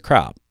and the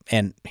crop.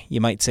 And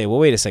you might say, well,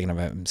 wait a second, if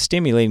I'm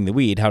stimulating the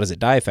weed, how does it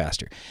die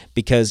faster?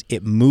 Because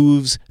it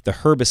moves the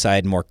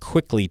herbicide more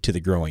quickly to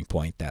the growing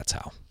point. That's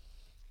how.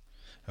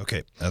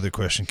 Okay, other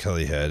question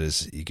Kelly had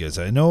is, he goes,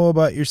 I know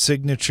about your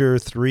signature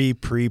 3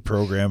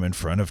 pre-program in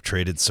front of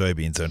traded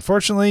soybeans.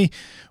 Unfortunately,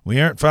 we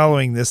aren't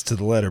following this to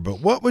the letter, but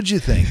what would you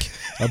think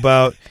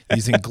about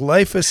using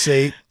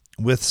glyphosate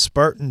with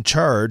Spartan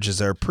Charge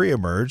as our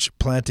pre-emerge,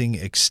 planting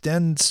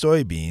Extend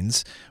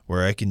soybeans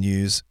where I can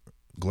use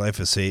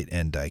glyphosate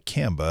and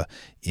dicamba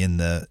in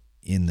the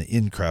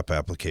in-crop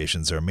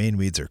applications? Our main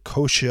weeds are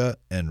kochia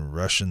and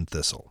Russian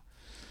thistle.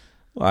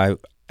 Well,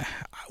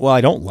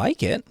 I don't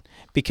like it,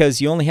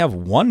 because you only have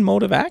one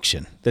mode of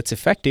action that's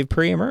effective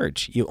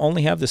pre-emerge. You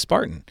only have the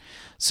Spartan.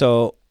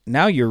 So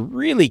now you're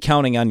really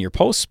counting on your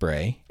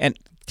post-spray. And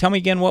tell me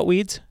again what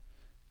weeds?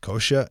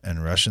 Kochia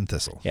and Russian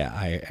thistle. Yeah,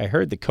 I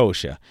heard the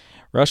kochia.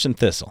 Russian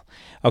thistle.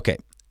 Okay,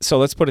 so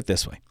let's put it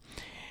this way.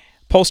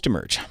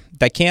 Post-emerge.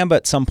 Dicamba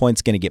at some point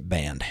is going to get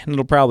banned. And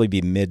it'll probably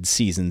be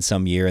mid-season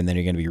some year, and then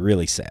you're going to be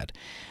really sad.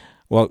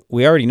 Well,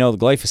 we already know the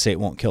glyphosate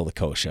won't kill the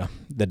kochia.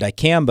 The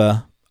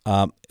dicamba,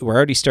 we're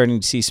already starting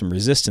to see some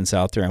resistance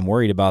out there. I'm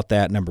worried about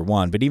that, number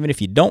one. But even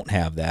if you don't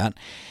have that,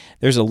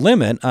 there's a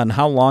limit on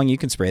how long you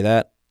can spray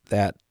that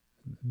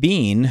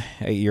bean,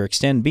 your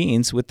Extend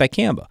beans, with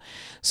dicamba.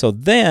 So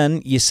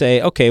then you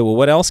say, okay, well,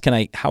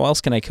 how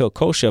else can I kill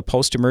kochia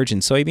post-emerge in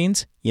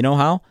soybeans? You know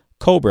how?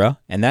 Cobra,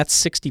 and that's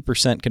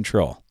 60%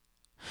 control.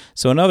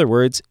 So in other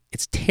words,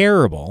 it's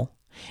terrible,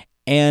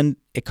 and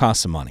it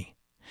costs some money.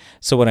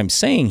 So what I'm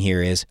saying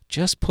here is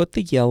just put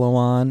the yellow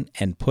on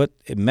and put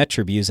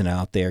metribuzin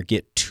out there.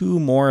 Get 2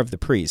 more of the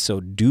pre. So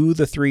do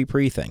the 3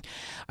 pre thing.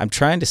 I'm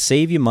trying to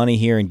save you money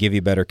here and give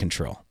you better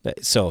control.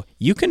 So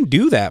you can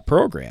do that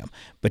program,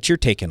 but you're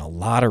taking a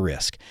lot of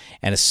risk.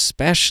 And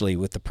especially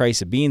with the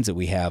price of beans that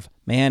we have,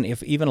 man,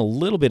 if even a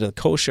little bit of the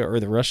kochia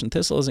or the Russian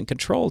thistle isn't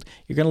controlled,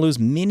 you're going to lose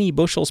many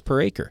bushels per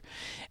acre.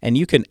 And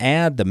you can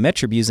add the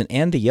metribuzin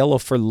and the yellow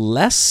for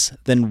less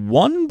than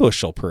 1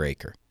 bushel per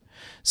acre.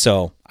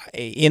 So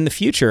in the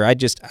future,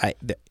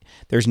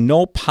 there's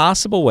no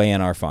possible way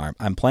on our farm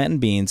I'm planting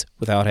beans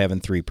without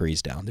having 3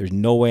 pre's down. There's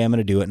no way I'm going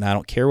to do it, and I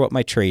don't care what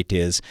my trait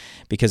is,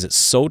 because it's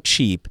so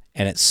cheap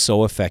and it's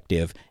so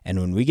effective. And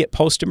when we get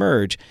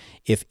post-emerge,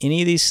 if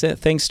any of these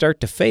things start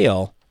to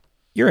fail,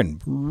 you're in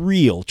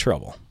real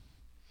trouble.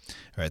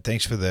 All right,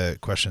 thanks for the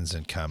questions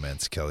and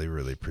comments, Kelly.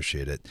 Really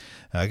appreciate it.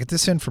 I get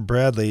this in from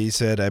Bradley. He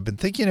said, I've been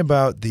thinking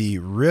about the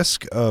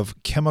risk of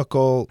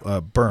chemical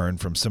burn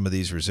from some of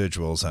these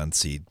residuals on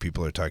seed.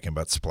 People are talking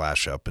about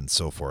splash up and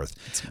so forth.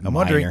 I'm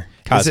wondering,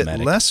 cosmetic.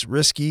 Is it less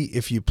risky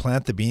if you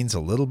plant the beans a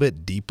little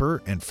bit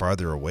deeper and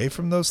farther away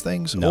from those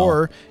things? No.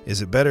 Or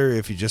is it better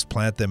if you just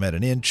plant them at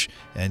an inch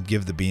and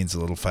give the beans a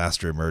little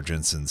faster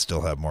emergence and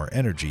still have more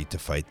energy to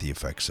fight the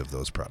effects of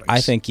those products? I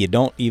think you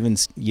don't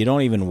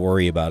even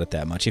worry about it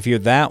that much. If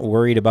you're that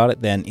worried about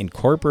it, then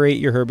incorporate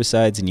your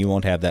herbicides and you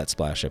won't have that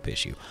splash up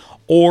issue.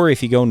 Or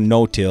if you go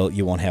no-till,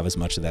 you won't have as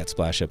much of that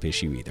splash up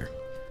issue either.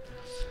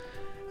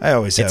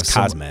 It's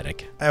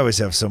cosmetic. I always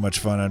have so much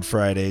fun on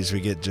Fridays. We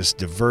get just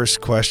diverse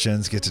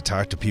questions, get to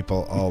talk to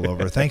people all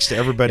over. Thanks to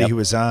everybody who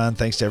was on.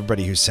 Thanks to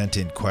everybody who sent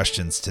in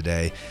questions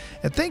today.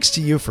 And thanks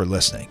to you for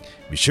listening.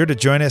 Be sure to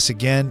join us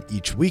again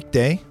each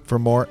weekday for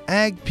more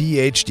Ag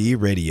PhD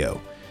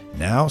Radio.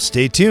 Now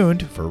stay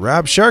tuned for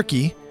Rob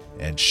Sharkey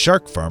and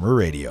Shark Farmer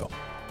Radio.